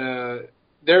 That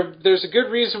there's a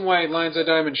good reason why Lion's Eye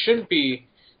Diamond shouldn't be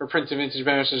reprinted in Vintage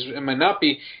Masters. It might not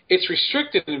be. It's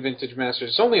restricted in Vintage Masters.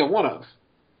 It's only a one-of.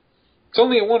 It's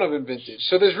only a one-of in Vintage.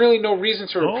 So there's really no reason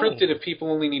to reprint it if people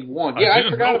only need one. Yeah, I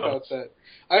forgot about that.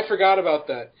 I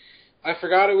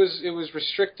forgot it was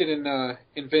restricted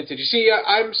in Vintage. You see,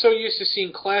 I'm so used to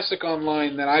seeing Classic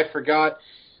online that I forgot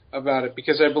about it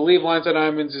because I believe Lion's Eye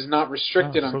Diamonds is not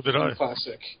restricted on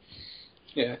Classic.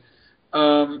 Yeah.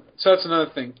 So that's another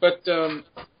thing. But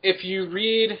if you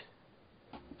read,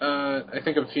 I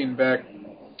think I'm feeding back.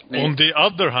 Nate. On the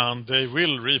other hand, they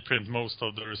will reprint most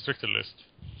of the restricted list.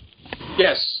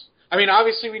 Yes. I mean,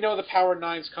 obviously we know the Power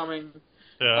 9's coming.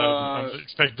 Yeah, I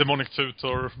expect Demonic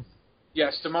Tutor.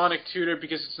 Yes, Demonic Tutor,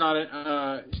 because it's not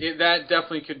that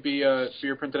definitely could be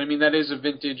reprinted. I mean, that is a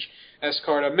Vintage S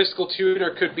card. A Mystical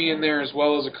Tutor could be in there as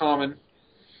well as a common.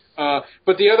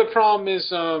 But the other problem is,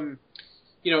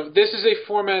 this is a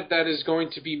format that is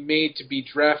going to be made to be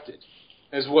drafted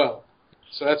as well.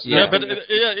 So that's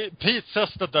Pete says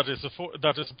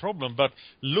that is a problem. But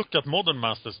look at Modern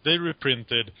Masters; they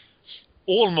reprinted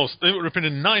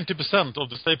 90% of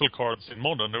the staple cards in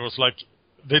Modern. It was like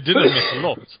they didn't miss a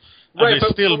lot, and they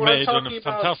still made a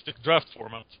fantastic draft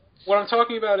format. What I'm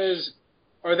talking about is,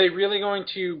 are they really going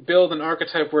to build an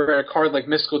archetype where a card like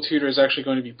Mystical Tutor is actually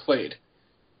going to be played?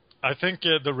 I think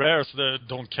the rares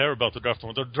don't care about the draft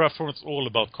format. The draft format is all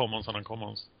about commons and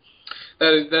uncommons.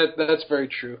 That's very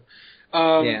true.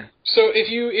 So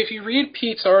if you read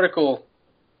Pete's article,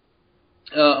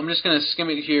 I'm just going to skim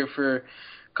it here for a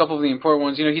couple of the important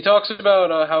ones. He talks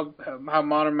about how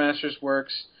Modern Masters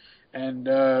works, and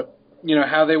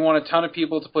how they want a ton of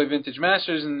people to play Vintage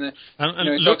Masters, and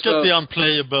look at the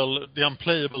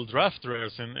unplayable draft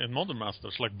rares in Modern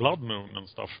Masters, like Blood Moon and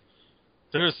stuff.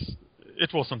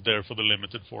 It wasn't there for the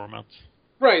limited format.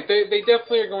 Right, they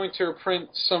definitely are going to print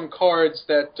some cards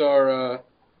that are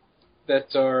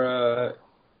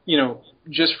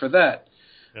just for that.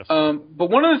 Yes. But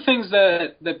one of the things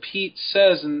that Pete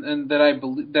says, and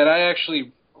that I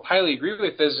actually highly agree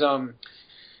with, is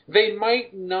they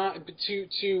might not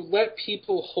to let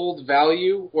people hold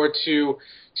value, or to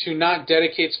not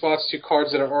dedicate spots to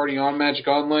cards that are already on Magic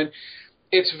Online.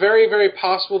 It's very, very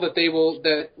possible that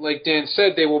like Dan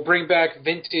said, they will bring back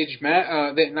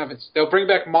they'll bring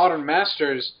back Modern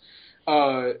Masters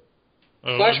flashback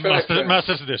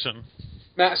Masters Edition.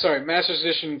 Masters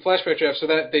Edition flashback draft, so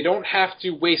that they don't have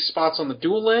to waste spots on the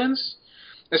dual lands.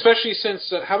 Especially since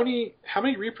how many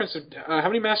reprints how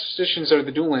many Masters Editions are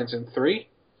the dual lands in? 3?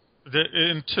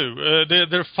 In 2.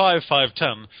 They're 5, 5,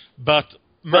 10. But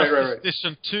Masters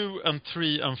Edition 2 and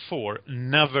 3 and 4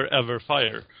 never ever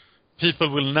fire. People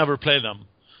will never play them.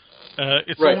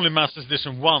 It's only Masters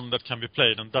Edition 1 that can be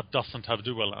played, and that doesn't have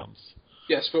dual lands.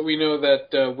 Yes, but we know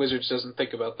that Wizards doesn't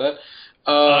think about that.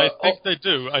 I think they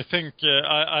do. I think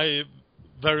I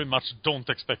very much don't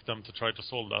expect them to try to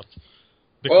solve that.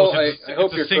 Because I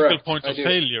hope you're correct. It's a single point of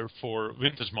failure for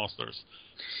Vintage Masters.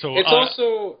 So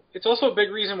it's also a big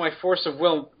reason why Force of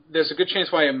Will, there's a good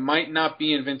chance why it might not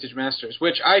be in Vintage Masters,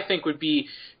 which I think would be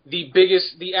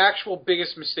the actual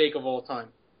biggest mistake of all time.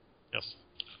 Yes.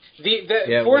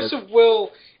 Force of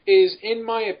Will is, in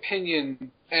my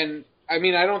opinion, and I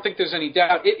mean, I don't think there's any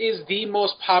doubt, it is the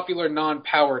most popular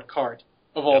non-powered card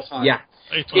of all time. Yeah.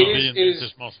 It will be in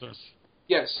Vintage Masters.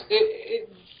 Yes. It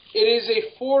is a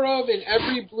 4-of in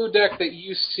every blue deck that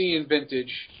you see in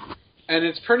Vintage, and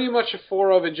it's pretty much a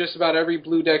 4-of in just about every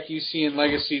blue deck you see in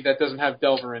Legacy that doesn't have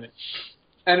Delver in it.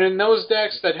 And in those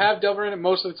decks that have Delver in it,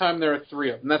 most of the time there are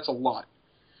 3 of them. That's a lot.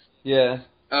 Yeah.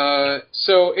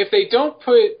 So if they don't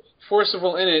put Force of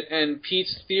Will in it, and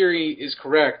Pete's theory is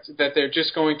correct, that they're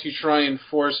just going to try and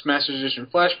force Masters Edition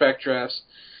flashback drafts,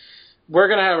 we're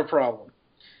going to have a problem.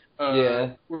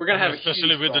 We're going to have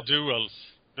especially a with problem. the duels.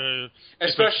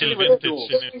 Especially with the duels.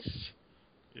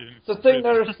 The thing to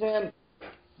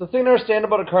understand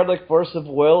about a card like Force of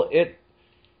Will, it's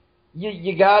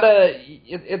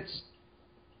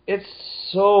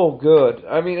so good.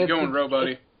 I mean, you're going row,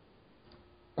 buddy.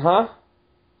 Huh?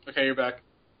 Okay, you're back.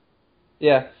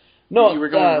 Yeah. No, you were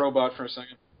going robot for a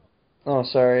second. Oh,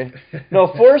 sorry. No,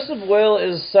 Force of Will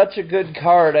is such a good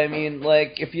card. I mean,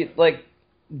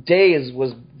 Days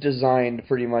was designed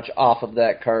pretty much off of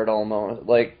that card almost.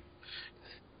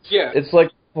 It's like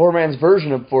poor man's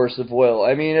version of Force of Will.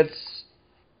 I mean,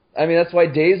 that's why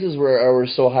Days were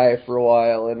so high for a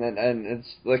while, and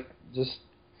it's like just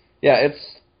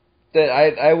it's that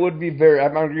I would be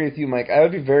I'm agree with you, Mike. I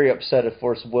would be very upset if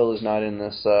Force of Will is not in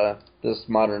this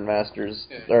Modern Masters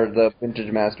or the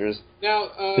Vintage Masters. Now,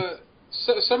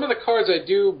 some of the cards I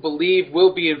do believe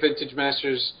will be in Vintage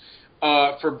Masters.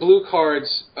 For blue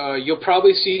cards, you'll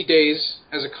probably see Days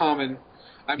as a common.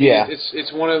 I mean,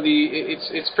 it's one of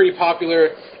it's pretty popular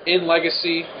in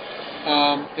Legacy.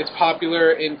 It's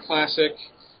popular in Classic.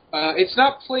 It's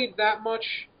not played that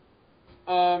much.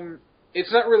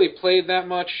 It's not really played that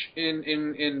much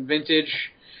in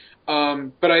Vintage.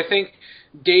 But I think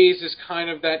Days is kind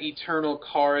of that eternal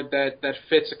card that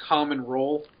fits a common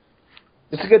role.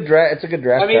 It's a good draft. It's a good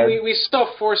draft. I mean, card. we saw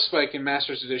Force Spike in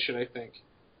Masters Edition, I think.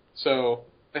 So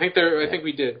I think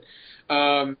we did.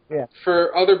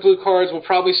 For other blue cards, we'll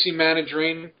probably see Mana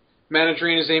Drain. Mana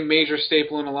Drain is a major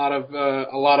staple in a lot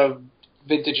of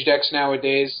Vintage decks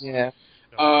nowadays. Yeah.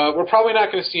 We're probably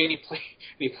not going to see any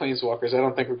Planeswalkers. I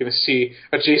don't think we're going to see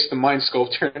a Jace the Mind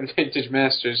Sculptor in Vintage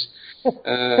Masters.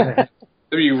 That'd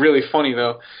be really funny,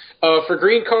 though. For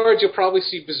green cards, you'll probably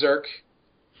see Berserk.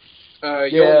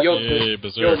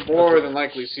 You'll more than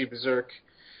likely see Berserk.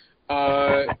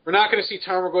 We're not going to see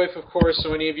Tarmogoyf, of course.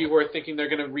 So any of you who are thinking they're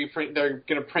going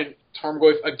to print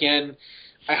Tarmogoyf again,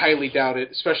 I highly doubt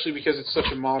it, especially because it's such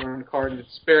a modern card and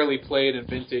it's barely played in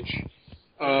Vintage.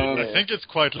 I think it's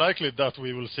quite likely that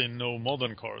we will see no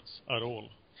modern cards at all.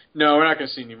 No, we're not going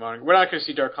to see new modern. We're not going to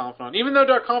see Dark Confidant. Even though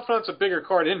Dark Confidant's a bigger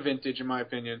card in Vintage, in my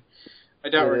opinion. I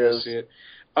doubt we're going to see it.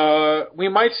 We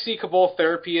might see Cabal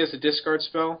Therapy as a discard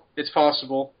spell. It's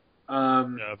possible.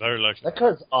 Yeah, very likely. That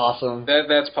card's awesome.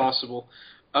 That's possible.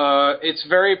 It's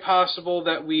very possible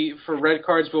that for red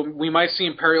cards, we might see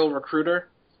Imperial Recruiter.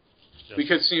 Yes. We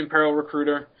could see Imperial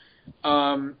Recruiter.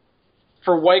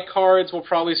 For white cards, we'll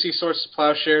probably see Swords to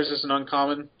Plowshares as an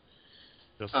uncommon.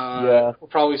 Yes. We'll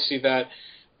probably see that.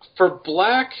 For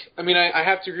black, I mean, I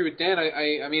have to agree with Dan.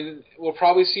 I mean, we'll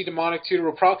probably see Demonic Tutor.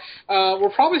 We'll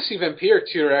probably see Vampiric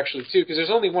Tutor, actually, too, because there's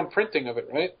only one printing of it,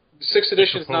 right? The 6th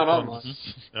edition's not online.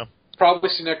 Mm-hmm. Yep. Probably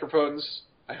see Necropotence,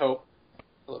 I hope.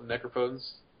 I love Necropotence.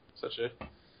 Such a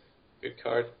good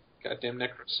card. Goddamn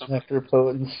Necros.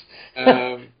 Necropotence.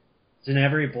 It's in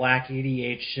every black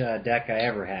EDH deck I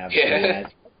ever have. Yeah.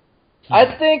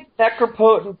 I think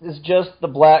Necropotence is just the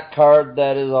black card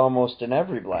that is almost in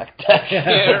every black deck.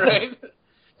 Yeah, right?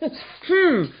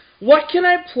 What can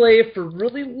I play for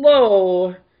really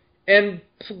low and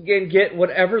get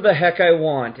whatever the heck I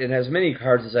want and as many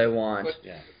cards as I want?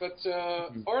 But it's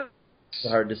a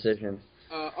hard decision.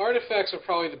 Artifacts are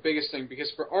probably the biggest thing,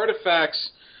 because for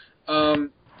artifacts,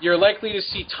 you're likely to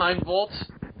see Time Vault.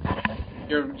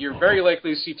 You're very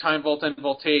likely to see Time Vault and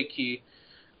Voltaic Key.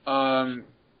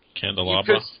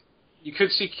 Candelabra. You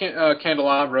could see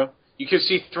Candelabra. You could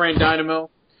see Thran Dynamo.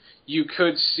 You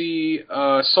could see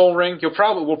Soul Ring.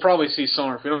 We'll probably see Soul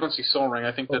Ring. If we don't see Soul Ring,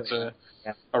 I think that's a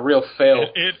real fail.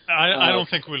 I don't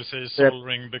think we'll see Soul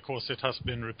Ring because it has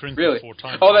been reprinted really? 4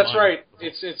 times. Oh, that's right.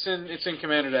 It's in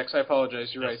Commander decks. I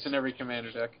apologize. You're right. It's in every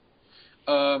Commander deck.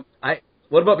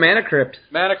 What about Mana Crypt?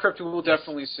 Mana Crypt we will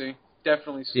definitely see.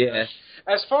 Definitely see. Yeah. That.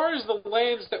 As far as the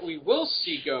lands that we will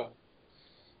see go,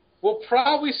 we'll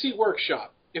probably see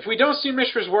Workshop. If we don't see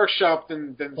Mishra's Workshop,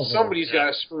 then somebody's got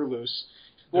to screw loose.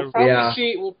 We'll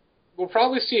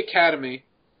probably see Academy.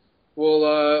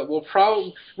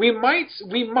 We might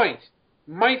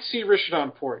see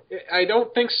Rishodon Port. I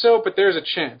don't think so, but there's a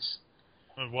chance.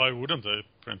 Why wouldn't they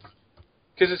print it?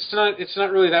 Because it's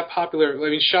not really that popular. I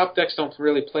mean, shop decks don't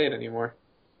really play it anymore.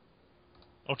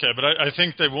 Okay, but I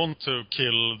think they want to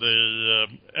kill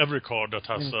every card that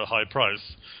has a high price.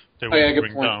 They want to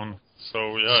bring down.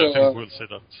 So I think we'll see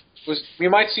that. We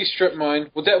might see Strip Mine.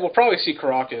 We'll probably see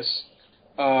Caracas.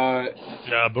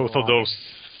 Both of those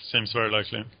seems very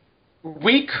likely.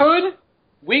 We could.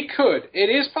 It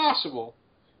is possible,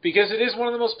 because it is one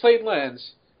of the most played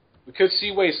lands. We could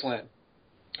see Wasteland,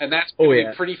 and that's going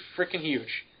to be pretty freaking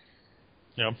huge.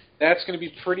 Yeah, that's going to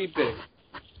be pretty big.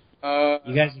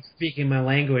 You guys are speaking my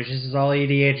language. This is all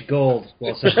EDH gold.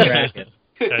 Well, bracket.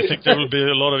 I think there will be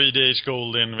a lot of EDH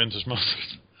gold in Vintage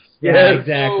Masters. Yeah,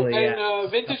 exactly.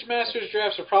 And Vintage Masters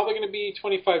drafts are probably going to be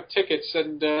 25 tickets,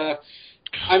 and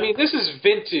I mean, this is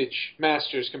Vintage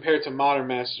Masters compared to Modern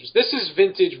Masters. This is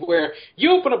Vintage where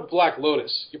you open up Black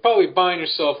Lotus, you're probably buying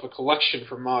yourself a collection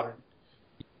for Modern.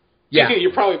 Yeah.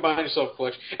 You're probably buying yourself a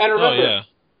collection. And remember,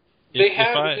 they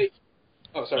have...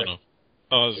 Oh, sorry.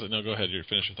 No, go ahead. You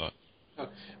finish your thought.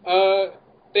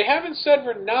 They haven't said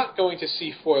we're not going to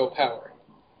see foil power.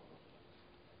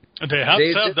 They have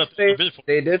said that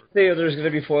they did say there's going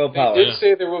to be foil power. They did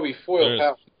say there will be foil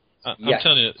power. I'm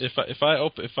telling you,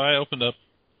 if I opened up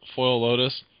Foil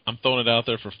Lotus, I'm throwing it out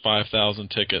there for 5,000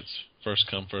 tickets. First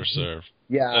come, first serve.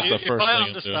 Yeah. That's the first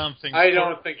thing I'm doing. I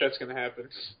don't think that's going to happen.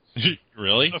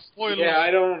 Really? Yeah, I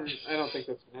don't think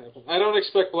that's going to happen. I don't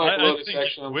expect Black Lotus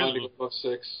action online to go above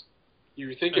 6.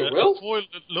 You think it will? Foil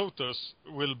Lotus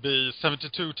will be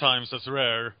 72 times as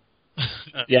rare.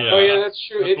 That's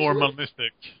true. Normal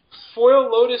Mystic. Foil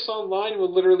Lotus online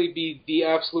will literally be the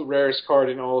absolute rarest card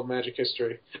in all of Magic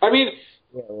history. I mean,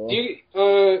 let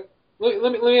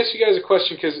me ask you guys a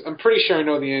question, because I'm pretty sure I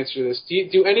know the answer to this.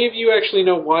 Do any of you actually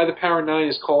know why the Power 9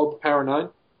 is called the Power 9?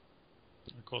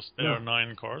 Because there are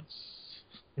 9 cards.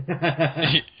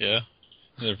 Yeah.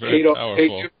 They're very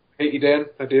powerful. Hate you, Dan.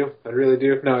 I do. I really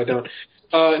do. No, I don't.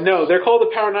 No, they're called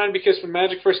the Power 9 because when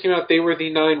Magic first came out, they were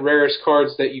the 9 rarest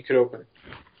cards that you could open.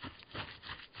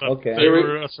 Okay. They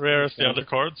were as rare as the other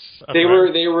cards? They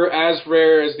were as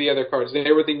rare as the other cards.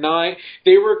 They were the 9.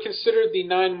 They were considered the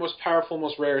 9 most powerful,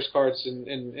 most rarest cards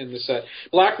in the set.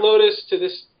 Black Lotus to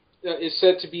this is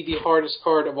said to be the hardest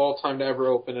card of all time to ever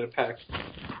open in a pack.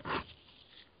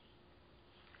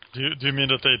 Do you mean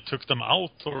that they took them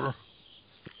out, or?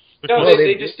 No,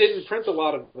 they just didn't print a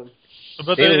lot of them.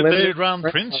 But they ran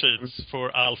print sheets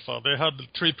for Alpha. They had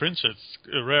 3 print sheets: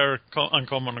 rare,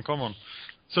 uncommon, and common.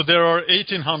 So there are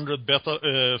 1,800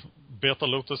 beta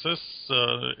lotuses,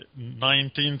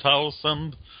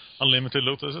 19,000 unlimited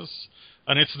lotuses,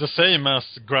 and it's the same as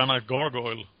Granite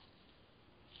Gargoyle.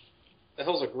 The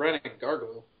hell's a granite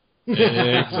gargoyle?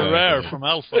 It's rare from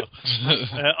Alpha.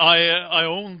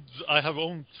 I have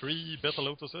owned 3 beta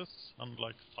lotuses and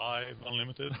like 5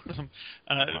 unlimited,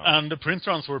 and the print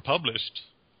runs were published.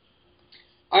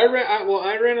 I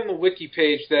ran on the wiki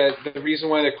page that the reason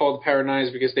why they're called the Power 9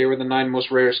 is because they were the 9 most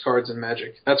rarest cards in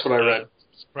Magic. That's what I read.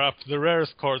 Scrap. The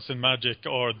rarest cards in Magic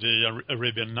are the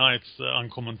Arabian Nights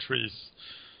Uncommon Trees.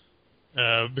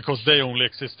 Because they only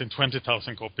exist in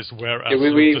 20,000 copies, whereas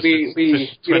we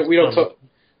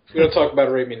don't talk about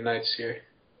Arabian Nights here.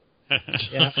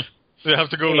 Yeah. So you have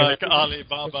to go like Ali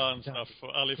Baba and stuff,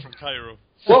 or Ali from Cairo.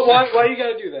 Well, why you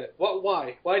gotta do that?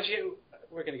 Why? Why'd you?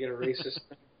 We're gonna get a racist.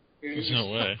 There's no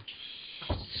way.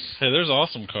 Hey, there's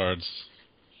awesome cards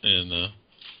in.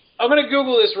 I'm gonna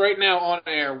Google this right now on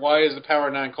air. Why is the Power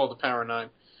 9 called the Power 9?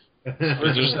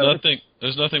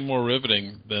 There's nothing more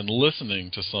riveting than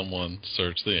listening to someone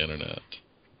search the internet.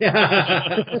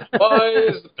 Why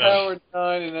is the Power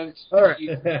 9 and then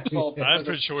called? I'm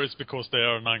pretty sure it's because they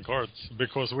are 9 cards.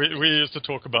 Because we used to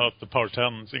talk about the Power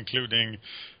 10s, including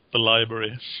the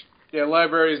library. Yeah,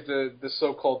 library is the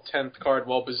so-called 10th card,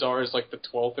 while Bazaar is like the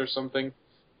 12th or something.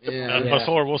 And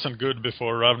Bazaar wasn't good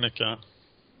before Ravnica.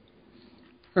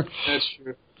 That's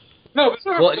true. No,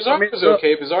 Bazaar was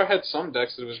okay. Bazaar had some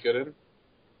decks that it was good in.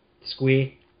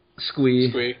 Squee.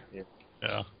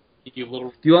 Yeah. You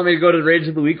little. Do you want me to go to the Rage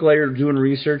of the Week while you're doing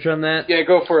research on that? Yeah,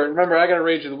 go for it. Remember, I got a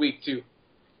Rage of the Week, too.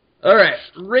 All right.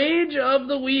 Rage of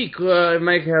the Week.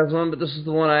 Mike has one, but this is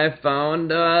the one I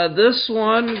found. This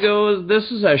one goes...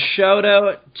 This is a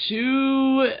shout-out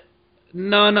to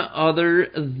none other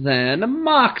than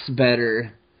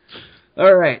Moxbetter.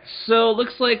 All right. So,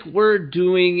 looks like we're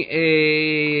doing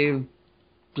a...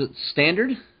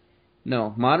 Standard?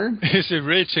 No, modern? Is he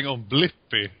raging on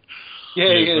Blippi?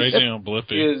 Yeah, he is. Raging on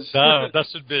Blippi. That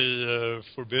should be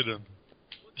forbidden.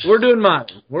 We're doing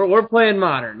modern. We're playing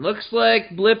modern. Looks like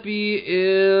Blippi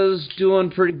is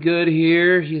doing pretty good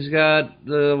here. He's got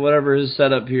the whatever his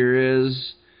setup here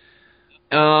is.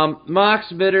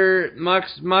 Mox Better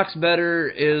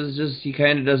is just he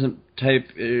kind of doesn't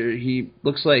type. He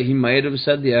looks like he might have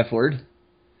said the F word.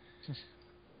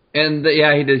 And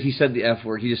he did. He said the F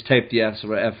word. He just typed the F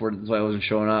word. That's why it wasn't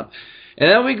showing up. And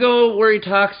then we go where he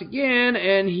talks again,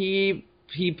 and he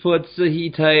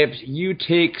types, "You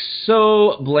take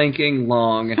so blanking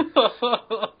long." And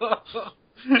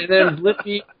then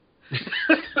Blippi,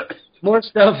 more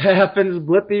stuff happens.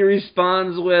 Blippi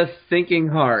responds with "thinking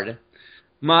hard."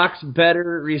 Mox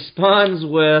Better responds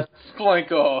with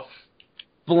blank off.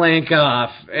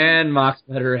 And Mox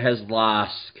Better has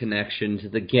lost connection to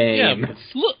the game. Yeah,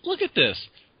 look at this.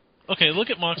 Okay, look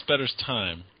at Mox Better's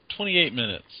time, 28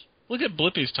 minutes. Look at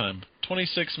Blippi's time,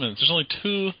 26 minutes. There's only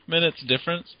 2 minutes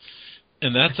difference,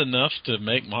 and that's enough to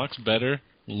make Mox Better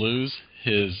lose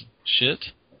his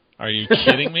shit? Are you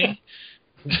kidding me?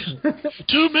 2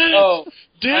 minutes! Oh,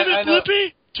 damn it,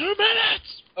 Blippi! 2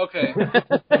 minutes! Okay.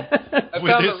 I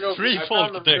found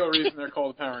the real reason they're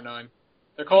called the Power 9.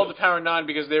 They're called the Power 9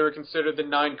 because they were considered the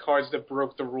 9 cards that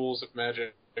broke the rules of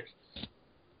Magic.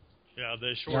 Yeah,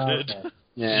 they sure did. Okay.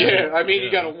 Yeah, I mean, you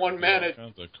got a one mana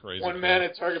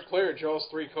target player draws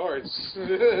 3 cards.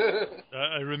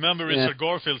 I remember Richard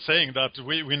Garfield saying that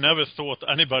we never thought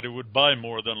anybody would buy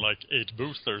more than like 8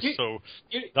 boosters, so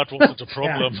that wasn't a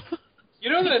problem. You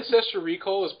know that Ancestral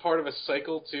Recall is part of a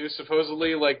cycle, too?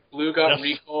 Supposedly, like, blue got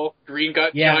Recall, green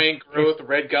got Giant Growth,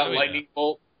 red got Lightning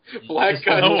Bolt, black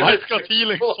got white got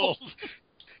Healing Solve.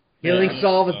 Healing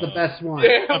Solve is the best one.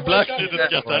 Yeah, and black didn't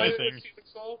get anything.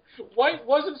 White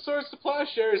wasn't Swords to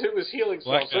Plowshares, it was Healing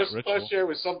Solve. Swords to Plowshare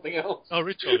was something else. Oh,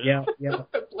 Ritual. Yeah.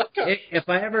 If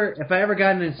I ever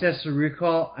got an Ancestral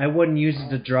Recall, I wouldn't use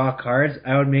it to draw cards.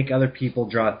 I would make other people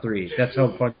draw 3. That's how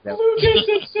fun that Blue gets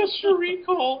Ancestral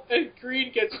Recall, and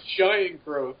green gets Giant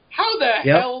Growth. How the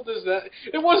hell does that...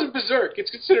 It wasn't Berserk.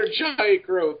 It's considered Giant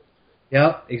Growth.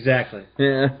 Yep, exactly.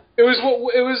 Yeah. In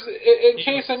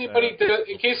case anybody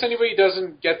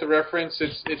doesn't get the reference,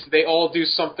 it's they all do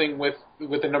something with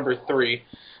the number 3.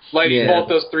 Lightning Bolt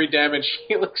does 3 damage.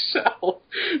 Healing Salve.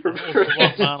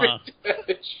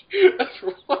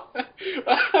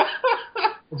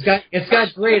 It's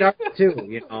got great art too,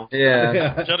 you know.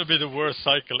 Yeah. It's gotta be the worst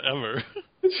cycle ever.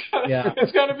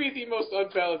 It's gotta be the most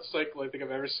unbalanced cycle I think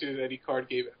I've ever seen in any card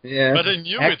game. Yeah. But I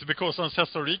knew it because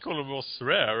Ancestral Recall was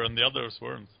rare and the others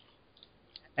weren't.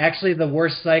 Actually, the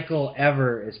worst cycle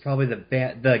ever is probably the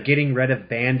getting rid of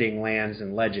banding lands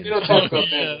and legends. We don't talk about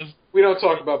that. We don't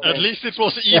talk about that. At least it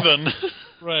was even.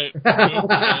 Right. We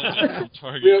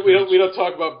don't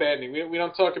talk about banding. We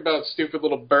don't talk about stupid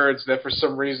little birds that for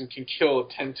some reason can kill a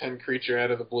 10/10 creature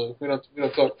out of the blue. We don't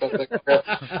talk about that crap.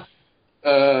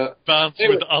 Bands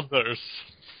anyway. with others.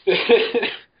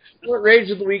 What rage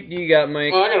of the week do you got,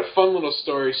 Mike? Well, I got a fun little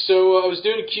story. So I was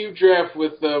doing a cube draft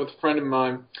with a friend of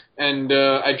mine, and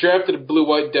I drafted a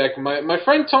blue-white deck. My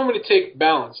friend told me to take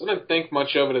balance. I didn't think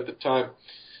much of it at the time.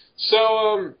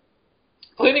 So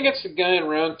playing against a guy in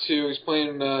round 2. He's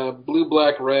playing blue,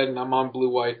 black, red, and I'm on blue,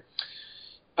 white.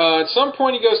 At some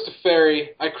point he goes to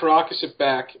Fairy. I Caracas it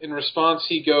back. In response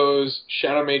he goes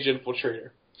Shadow Mage Infiltrator.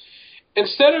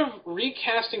 Instead of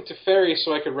recasting Teferi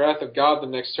so I could Wrath of God the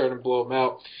next turn and blow him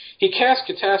out, he cast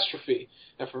Catastrophe.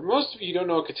 Now, for most of you who don't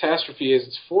know what Catastrophe is,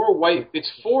 it's 4 white.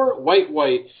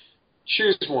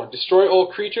 Choose one. Destroy all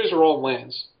creatures or all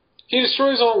lands. He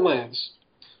destroys all lands.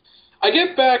 I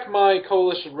get back my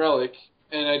Coalition Relic,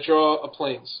 and I draw a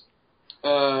Plains.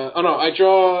 I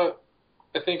draw,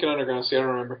 I think, an Underground Sea, I don't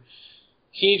remember.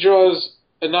 He draws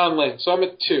a non-land, so I'm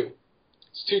at 2.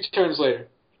 It's 2 turns later.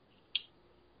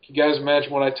 You guys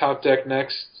imagine what I top deck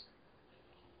next?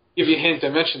 Give you a hint, I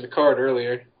mentioned the card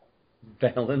earlier.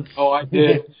 Balance. Oh, I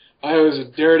did. I was a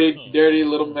dirty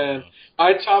little man.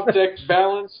 I top decked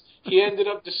Balance. He ended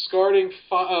up discarding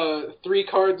 3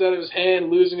 cards out of his hand,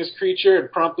 losing his creature,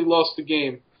 and promptly lost the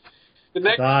game.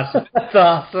 That's awesome. That's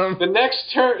awesome. The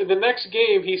next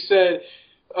game, he said,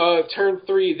 turn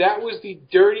 3, that was the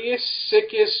dirtiest,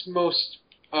 sickest, most...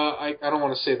 I don't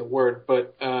want to say the word,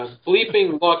 but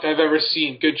bleeping luck I've ever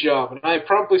seen. Good job. And I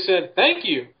promptly said, thank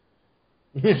you.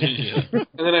 And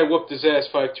then I whooped his ass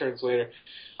 5 turns later.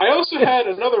 I also had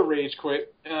another rage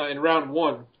quit in round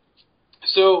 1.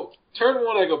 So, turn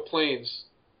 1 I go Plains.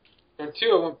 Turn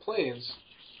 2 I went Plains.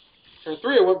 Turn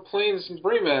 3 I went Plains and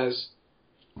Brimaz.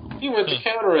 He went to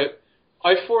counter it.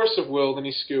 I Force of Willed and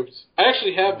he scooped. I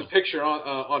actually have the picture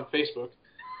on Facebook.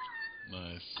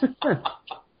 Nice.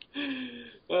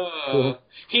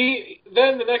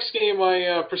 Then the next game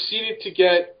I proceeded to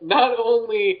get not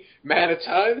only Mana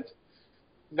Tithed,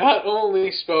 not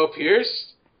only Spell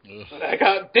Pierced, but I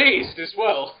got Dazed as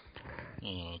well.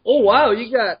 Oh wow,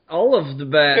 you got all of the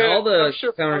all the I'm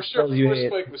sure Force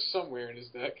Spike was somewhere in his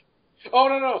deck. Oh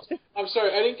no, I'm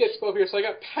sorry, I didn't get Spell Pierced. I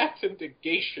got Pact of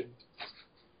Negation.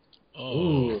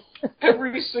 Oh.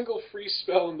 Every single free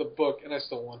spell in the book, and I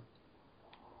still won.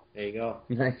 There you go.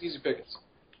 Nice. Easy pickings.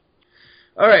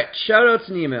 All right, shout-outs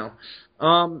and email.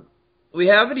 We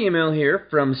have an email here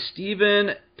from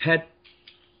Stephen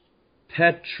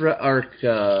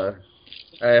Petrarca.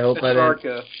 I hope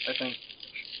Petrarca, I think.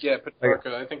 Yeah,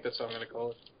 Petrarca. I think that's how I'm going to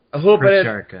call it. I hope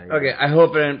Petrarca, yeah. Okay, I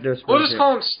hope I didn't. We'll just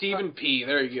call him Stephen P.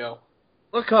 There you go.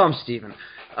 We'll call him Stephen.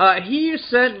 He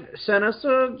sent us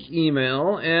an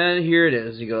email, and here it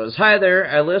is. He goes, "Hi there.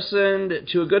 I listened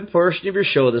to a good portion of your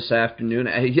show this afternoon."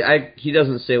 He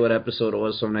doesn't say what episode it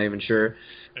was, so I'm not even sure.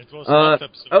 It was last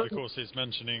episode because he's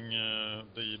mentioning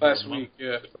the last week.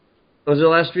 Yeah. Was it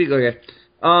last week? Okay.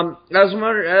 I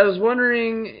was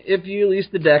wondering if you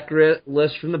released the deck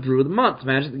list from the Brew of the Month.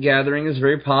 Magic the Gathering is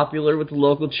very popular with the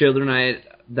local children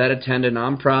that attend a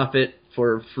nonprofit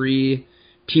for free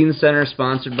teen center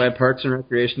sponsored by Parks and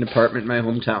Recreation Department in my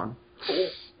hometown.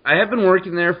 I have been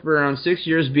working there for around 6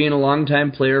 years, being a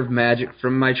longtime player of Magic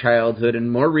from my childhood,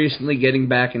 and more recently getting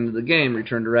back into the game,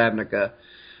 Return to Ravnica.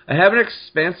 I have an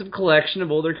expansive collection of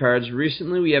older cards.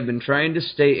 Recently, we have been trying to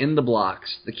stay in the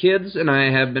blocks. The kids and I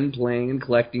have been playing and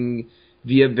collecting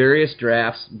via various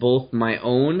drafts, both my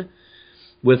own,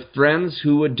 with friends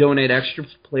who would donate extra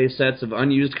play sets of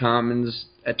unused commons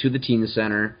to the teen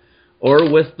center,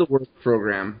 or with the work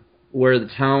program, where the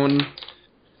town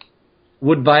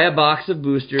would buy a box of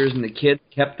boosters and the kids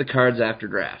kept the cards after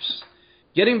drafts.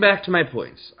 Getting back to my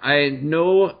points, I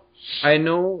know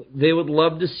they would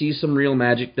love to see some real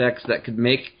Magic decks that could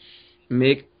be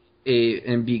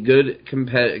good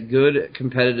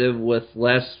competitive with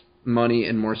less money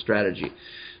and more strategy.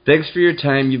 Thanks for your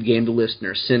time. You've gained a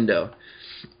listener, Sindo.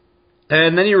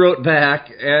 And then he wrote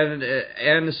back,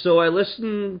 and so I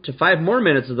listened to 5 more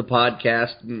minutes of the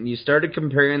podcast, and you started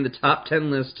comparing the top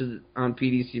 10 lists on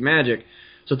PDC Magic.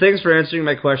 So thanks for answering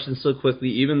my question so quickly,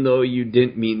 even though you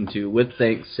didn't mean to. With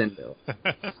thanks, Sindo.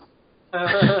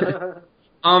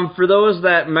 For those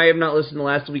that might have not listened to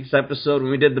last week's episode,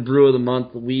 when we did the Brew of the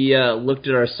Month, we looked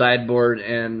at our sideboard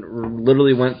and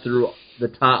literally went through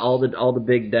all the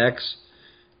big decks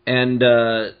and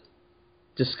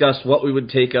discussed what we would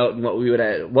take out and what we would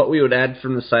add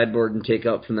from the sideboard and take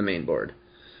out from the main board.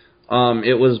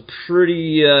 It was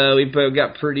pretty. We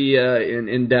got pretty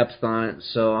in depth on it,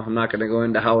 so I'm not going to go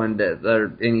into how in depth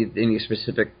or any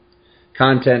specific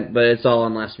content, but it's all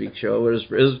on last week's show.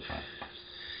 It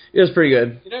was pretty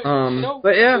good.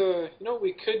 But yeah, you know what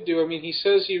we could do? I mean, he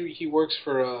says he works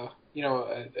for a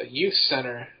youth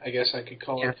center, I guess I could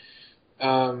call it.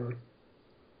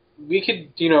 We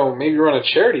could maybe run a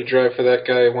charity drive for that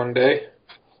guy one day.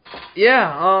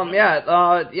 Yeah,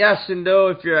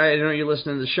 Sindo, if you're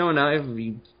listening to the show now,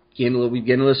 we gain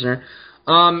a listener.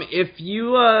 If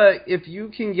you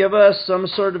can give us some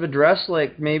sort of address,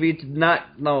 like maybe not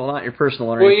your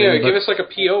personal or anything. Well, yeah, give us like a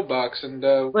PO box and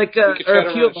we could try to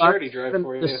run a charity drive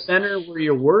for you.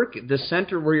 The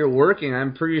center where you're working,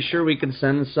 I'm pretty sure we can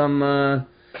send some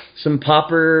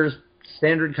Pauper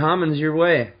standard commons your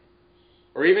way.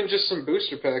 Or even just some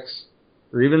booster packs.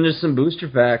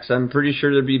 I'm pretty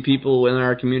sure there'd be people in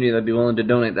our community that'd be willing to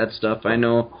donate that stuff. I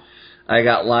know I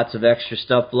got lots of extra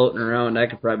stuff floating around. I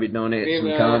could probably donate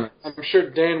some commons. I'm sure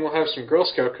Dan will have some Girl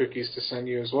Scout cookies to send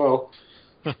you as well.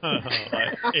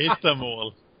 I ate them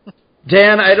all.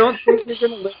 Dan, I don't think you're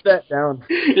going to live that down.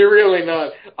 You're really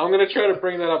not. I'm going to try to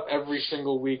bring that up every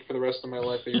single week for the rest of my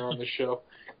life that you're on the show.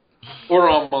 Or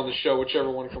I'm on the show,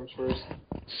 whichever one comes first.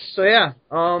 So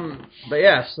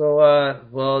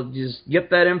just get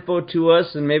that info to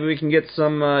us, and maybe we can get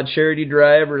some charity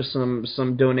drive or some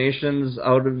donations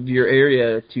out of your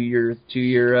area to your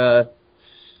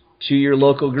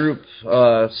local group.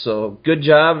 So good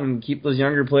job, and keep those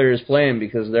younger players playing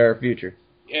because they're our future.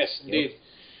 Yes, indeed.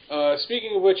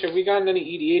 Speaking of which, have we gotten any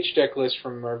EDH deck lists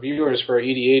from our viewers for our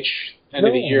EDH end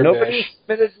of the year bash? Nobody's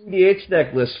submitted an EDH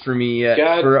deck list for me yet.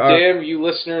 God damn, you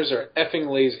listeners are effing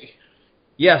lazy.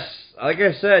 Yes, like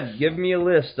I said, give me a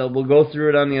list. We'll go through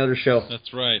it on the other show.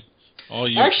 That's right. All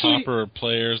you Pauper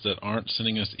players that aren't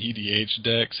sending us EDH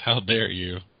decks, how dare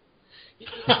you?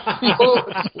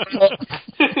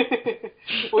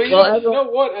 Well, you know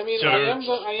what? I mean,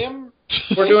 I am.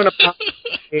 We're doing a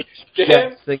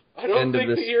Dan, I don't think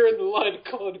that you're in the line of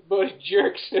calling buddy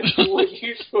jerks after what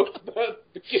you spoke about at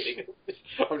the beginning of this.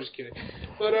 I'm just kidding.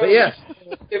 But yeah,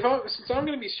 since I'm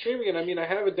going to be streaming it, I mean, I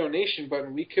have a donation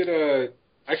button. We could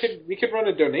run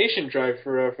a donation drive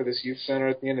for this youth center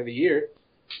at the end of the year.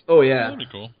 Oh yeah, that'd be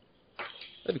cool.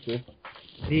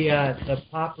 The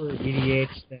Pauper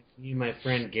EDH that me and my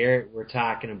friend Garrett were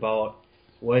talking about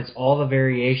was all the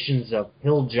variations of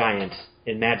Hill Giant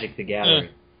in Magic the Gathering.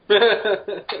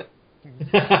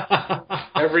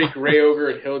 Every gray ogre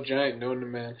and hill giant known to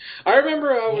man. I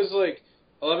remember I was like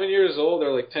 11 years old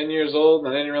or like 10 years old,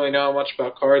 and I didn't really know much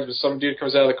about cards, but some dude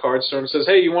comes out of the card store and says,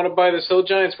 "Hey, you want to buy this hill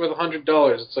giant? It's worth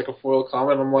 $100. It's like a foil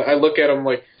common." I'm like, I look at him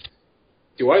like,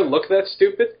 do I look that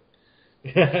stupid?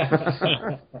 He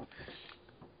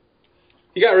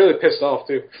got really pissed off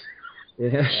too.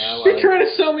 Yeah. You're trying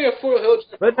to sell me a foil hill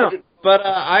giant. But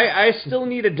I still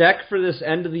need a deck for this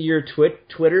end of the year Twitch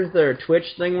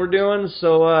thing we're doing.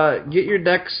 So get your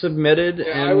deck submitted.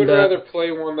 Yeah, and I would rather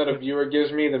play one that a viewer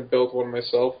gives me than build one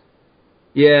myself.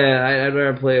 Yeah, I'd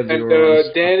rather play a viewer.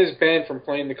 And Dan is banned from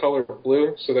playing the color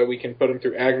blue, so that we can put him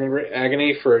through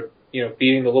agony for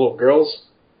beating the little girls.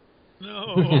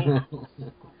 No.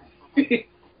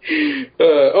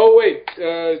 Oh wait.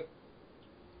 Does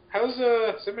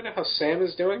anybody know how Sam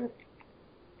is doing?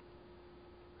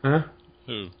 Huh?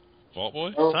 Who? Vault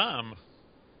Boy? Oh. Sam.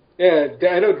 Yeah,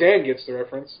 I know Dan gets the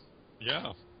reference.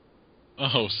 Yeah.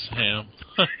 Oh, Sam.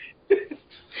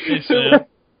 Hey, Sam.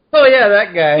 Oh, yeah,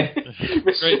 that guy.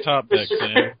 Great top deck,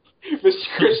 Sam. Mr.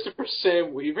 Christopher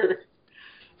Sam Weaver.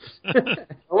 I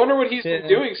wonder what he's been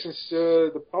doing since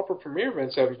the Pauper Premier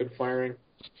events haven't been firing.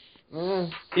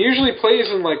 He usually plays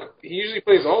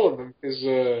all of them because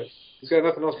he's got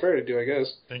nothing else better to do, I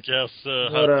guess. I think he has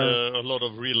had a lot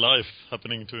of real life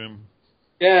happening to him.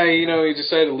 Yeah, he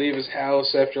decided to leave his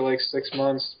house after like 6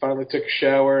 months. Finally took a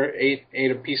shower, ate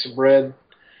a piece of bread,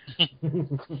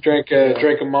 drank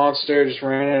a Monster, just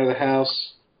ran out of the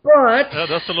house. But yeah,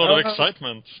 that's a lot of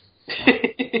excitement.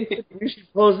 We should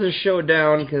close this show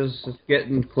down because it's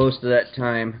getting close to that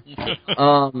time.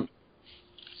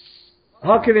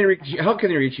 How can they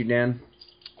reach you, Dan?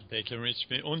 They can reach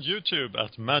me on YouTube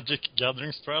at Magic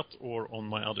Gathering Strat or on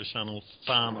my other channel,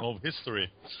 Fan of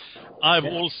History. I've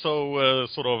also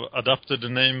sort of adapted the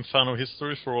name Fan of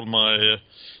History for all my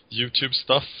YouTube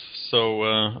stuff. So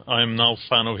I'm now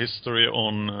Fan of History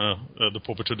on the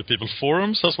Pauper to the People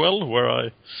forums as well, where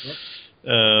I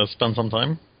spend some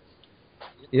time.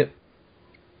 Yep.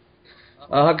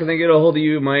 How can they get a hold of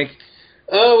you, Mike?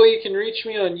 Well, you can reach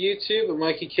me on YouTube at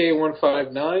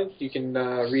MikeyK159. You can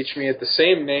reach me at the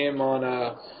same name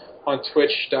on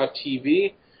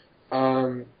Twitch.tv.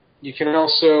 You can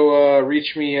also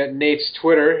reach me at Nate's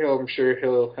Twitter. I'm sure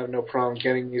he'll have no problem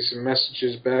getting you some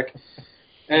messages back.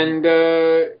 And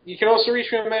you can also reach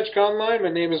me on Magic Online.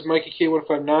 My name is Mikey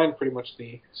K159, pretty much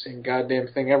the same goddamn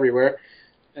thing everywhere.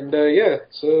 And yeah,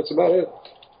 so that's about it.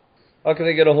 How can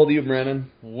they get a hold of you,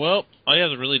 Brandon? Well, all you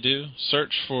have to really do,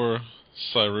 search for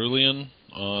Cyrulean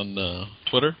on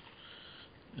Twitter.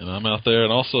 And I'm out there.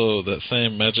 And also that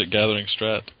same Magic Gathering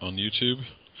Strat on YouTube.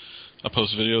 I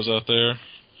post videos out there,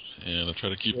 and I try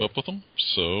to keep up with them.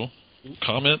 So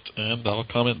comment, and I'll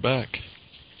comment back.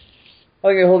 How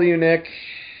can I get a hold of you, Nick?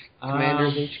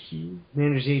 Commanders HQ?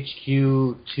 Commanders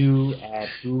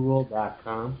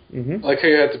HQ2@google.com. Mm-hmm. I like how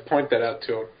you had to point that out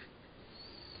to him.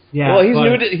 Yeah, well, he's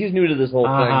new to this whole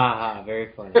thing. Very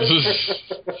funny.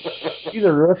 He's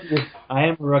a rookie. I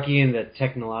am a rookie in the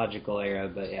technological era,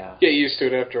 but yeah. Get used to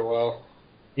it after a while.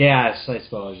 Yes, I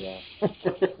suppose, yeah.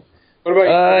 What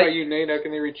about you, Nate? How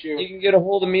can they reach you? You can get a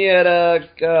hold of me at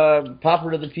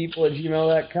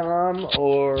paupertothepeople@gmail.com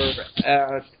or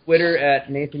at Twitter at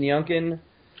Nathan Yunkin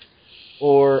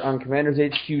or on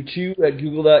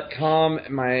commandershq2@google.com.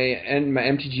 My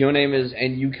MTGO name is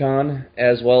NUCon,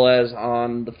 as well as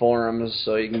on the forums,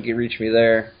 so you can reach me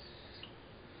there.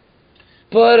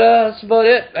 But that's about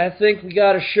it. I think we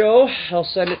got a show. I'll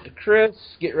send it to Chris.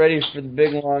 Get ready for the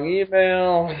big long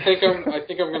email. I think I'm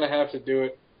gonna have to do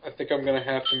it. I think I'm gonna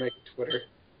have to make a Twitter.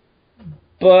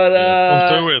 But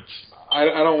Don't do it. I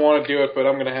don't want to do it, but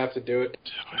I'm gonna have to do it.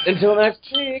 Until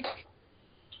next week.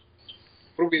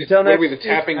 What are we the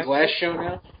tapping glass show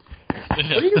now?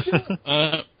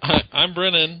 I'm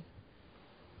Brennan.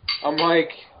 I'm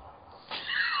Mike.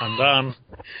 I'm done.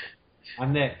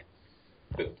 I'm Nick.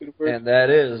 And that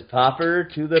is Pauper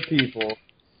to the People.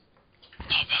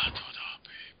 Pauper to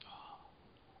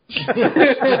the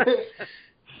People.